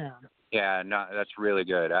 Yeah, no, that's really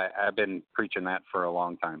good. I've been preaching that for a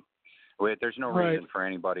long time. There's no reason for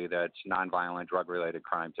anybody that's nonviolent drug-related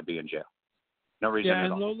crime to be in jail. No reason Yeah, at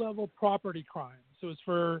and all. low-level property crimes. So it's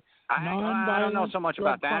for I don't know so much drug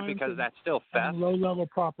about that crimes because and, that's still theft. and low-level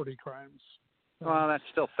property crimes. So, Well, that's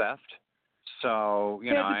still theft. So,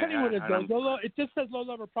 you know, depending what it I does. don't... It just says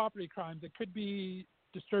low-level property crimes. It could be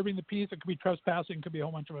disturbing the peace. It could be trespassing. It could be a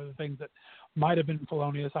whole bunch of other things that might have been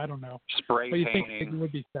felonious. I don't know. Spray but you painting. think it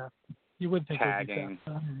would be theft. You would think tagging. it would be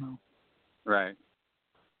theft. I don't know. Right.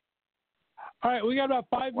 All right, we got about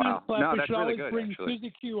 5 minutes left. No, we that's should really always good, bring actually.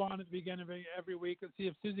 Susie Q on at the beginning of every week and see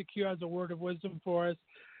if Susie Q has a word of wisdom for us.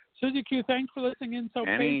 Susie Q, thanks for listening in so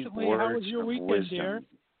Any patiently. How was your words of weekend, wisdom? dear?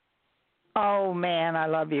 Oh, man, I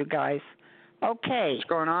love you guys. Okay. What's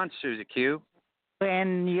going on, Susie Q?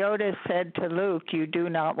 When Yoda said to Luke, "You do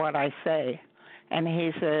not what I say," and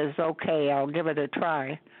he says, "Okay, I'll give it a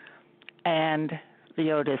try," and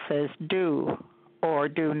Yoda says, "Do or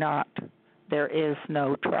do not. There is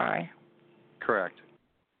no try." Correct.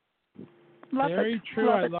 Love Very it. true.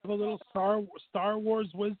 Love I it. love a little Star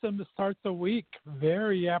Wars wisdom to start the week.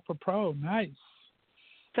 Very apropos. Nice. Is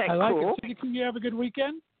that I like cool? it. Susie, can you have a good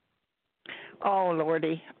weekend? Oh,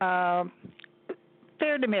 Lordy.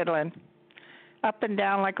 Fair to middling. Up and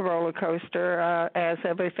down like a roller coaster, as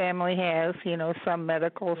every family has, you know, some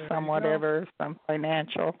medical, There some you go. whatever, some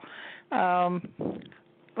financial.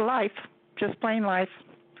 Life, just plain life,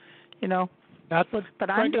 you know. That's what But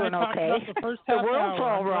Craig I'm and I doing talked okay. about the first The half world's hour.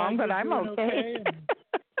 all I'm wrong, glad but you're I'm doing okay.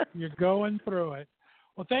 and you're going through it.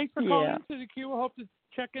 Well, thanks for calling Yeah. in, Susie Q. We'll hope to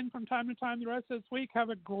check in from time to time the rest of this week. Have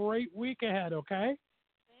a great week ahead, okay?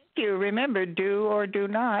 You remember, do or do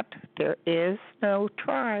not. There is no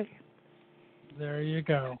try. There you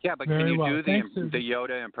go. Yeah, but Very can you well. do Thanks, the Susie.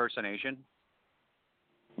 Yoda impersonation?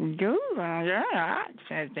 Do yeah, I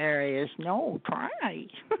said there is no try.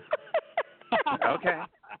 Okay.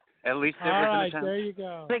 At least it All was an right, attempt. there you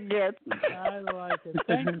go. Forget. I like it.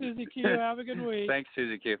 Thanks, Susie Q. Have a good week. Thanks,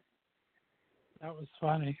 Susie Q. That was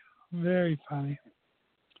funny. Very funny.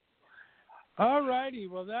 All righty.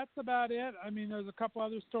 Well, that's about it. I mean, there's a couple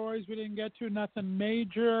other stories we didn't get to. Nothing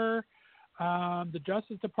major. The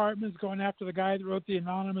Justice Department is going after the guy that wrote the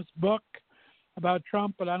anonymous book about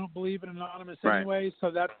Trump, but I don't believe in anonymous Right. anyway,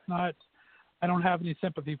 so that's not – I don't have any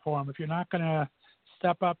sympathy for him. If you're not going to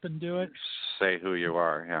step up and do it, Say who you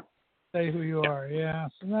are, yeah. say who you are. Yeah,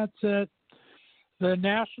 so that's it. The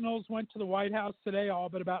Nationals went to the White House today, all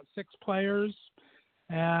but about 6 players.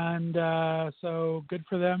 And so good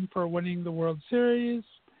for them for winning the World Series.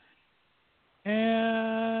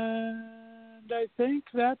 And I think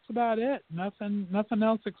that's about it. Nothing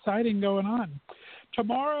else exciting going on.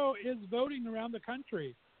 Tomorrow is voting around the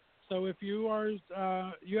country. So if you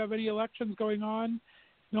have any elections going on,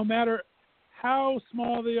 no matter how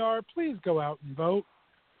small they are, please go out and vote.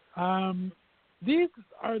 These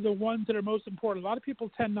are the ones that are most important. A lot of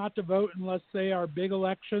people tend not to vote unless they are big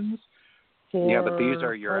elections. Yeah, but these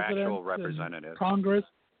are your president actual and representatives. Congress.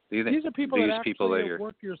 Do These are people these that people that actually you're...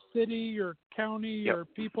 work your city, your county, Yep. your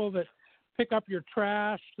people that pick up your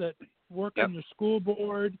trash, that work Yep. on your school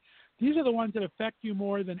board. These are the ones that affect you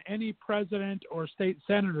more than any president or state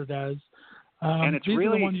senator does. And it's these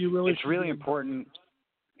really, are the ones you really it's should really be important.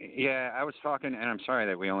 Yeah, I was talking, and I'm sorry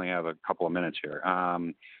that we only have a couple of minutes here,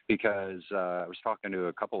 because I was talking to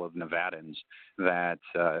a couple of Nevadans, that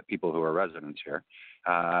people who are residents here,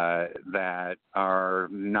 that are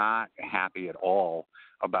not happy at all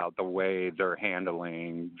about the way they're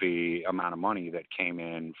handling the amount of money that came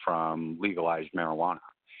in from legalized marijuana.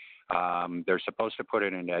 They're supposed to put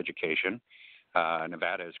it into education.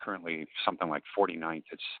 Nevada is currently something like 49th.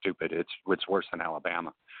 It's stupid. It's worse than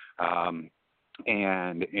Alabama.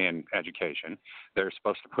 And in education, they're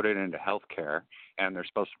supposed to put it into healthcare, and they're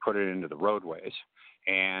supposed to put it into the roadways.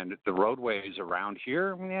 And the roadways around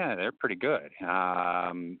here, yeah, they're pretty good,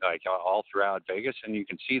 like all throughout Vegas, and you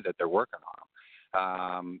can see that they're working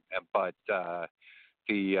on them. But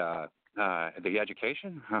the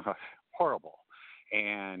education, horrible,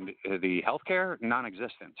 and the healthcare,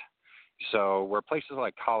 non-existent. So where places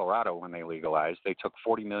like Colorado, when they legalized, they took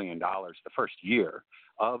 $40 million the first year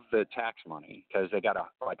of the tax money, because they got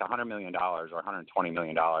like $100 million or $120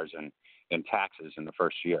 million in taxes in the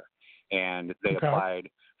first year. And they applied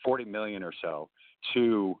 $40 million or so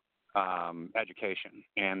to education.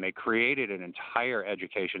 And they created an entire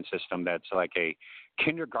education system that's like a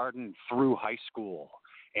kindergarten through high school.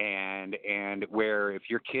 And where if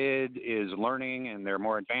your kid is learning and they're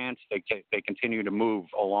more advanced, they continue to move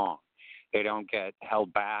along. They don't get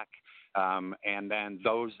held back. And then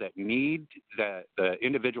those that need the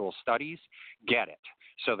individual studies get it,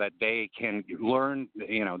 so that they can learn,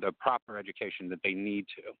 the proper education that they need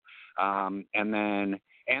to. And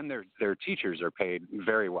their teachers are paid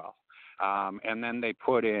very well. And then they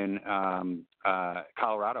put in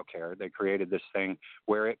Colorado Care. They created this thing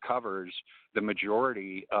where it covers the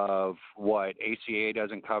majority of what ACA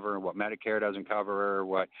doesn't cover, what Medicare doesn't cover,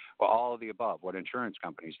 all of the above, what insurance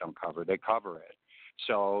companies don't cover. They cover it.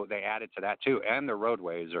 So they added to that too. And the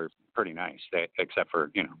roadways are pretty nice, except for,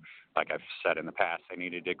 like I've said in the past, they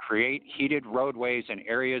needed to create heated roadways in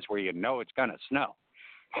areas where you know it's going to snow.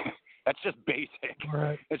 That's just basic.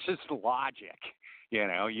 Right. It's just logic. You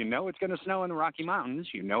know it's going to snow in the Rocky Mountains.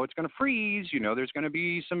 You know it's going to freeze. You know there's going to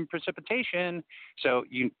be some precipitation. So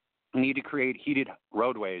you need to create heated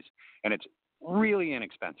roadways, and it's really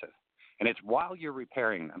inexpensive. And it's while you're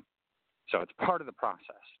repairing them. So it's part of the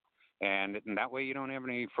process. And that way you don't have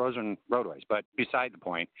any frozen roadways. But beside the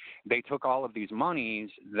point, they took all of these monies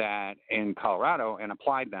that in Colorado and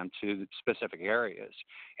applied them to specific areas.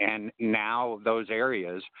 And now those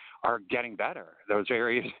areas are getting better. Those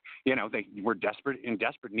areas, they were in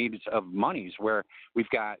desperate needs of monies, where we've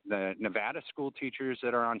got the Nevada school teachers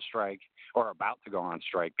that are on strike or about to go on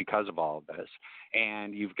strike because of all of this.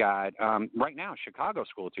 And you've got right now Chicago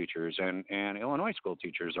school teachers and Illinois school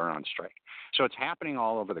teachers are on strike. So it's happening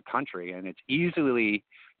all over the country, and it's easily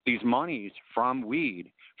these monies from weed,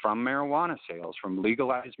 from marijuana sales, from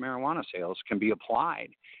legalized marijuana sales can be applied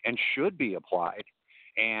and should be applied.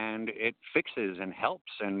 And it fixes and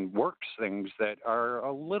helps and works things that are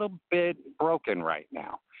a little bit broken right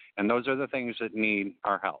now. And those are the things that need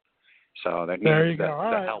our help. So that needs the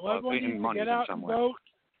help of in money in some way.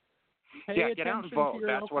 Get out and vote.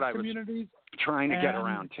 That's what I was trying to get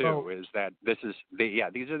around too. Is that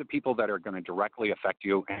these are the people that are going to directly affect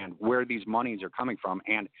you, and where these monies are coming from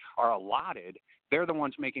and are allotted. They're the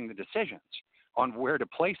ones making the decisions on where to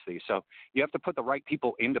place these. So you have to put the right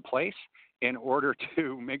people into place in order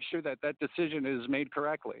to make sure that decision is made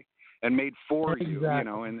correctly and made for you,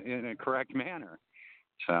 in a correct manner.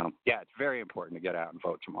 So it's very important to get out and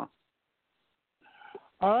vote tomorrow.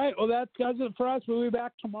 All right. Well, that does it for us. We'll be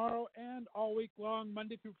back tomorrow and all week long,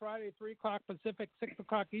 Monday through Friday, 3 o'clock Pacific, 6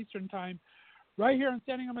 o'clock Eastern time, right here on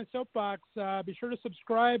Standing on My Soapbox. Be sure to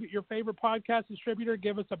subscribe at your favorite podcast distributor.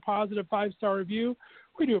 Give us a positive 5-star review.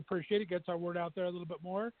 We do appreciate it. Gets our word out there a little bit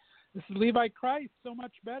more. This is Levi Christ. So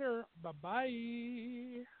much better.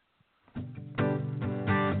 Bye-bye.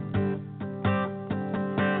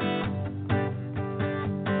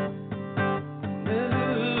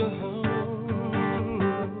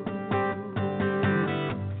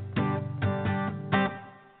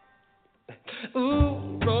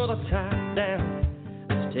 Ooh, roll the top down.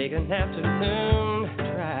 Let's take an afternoon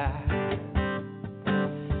drive.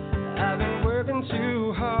 I've been working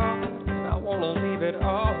too hard. I want to leave it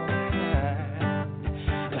all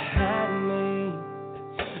behind me.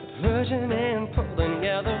 Pushing and pulling,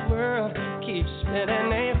 the world keeps spinning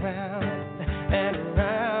around and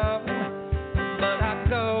around. But I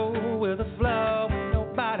go with the flow.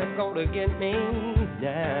 Nobody gonna get me.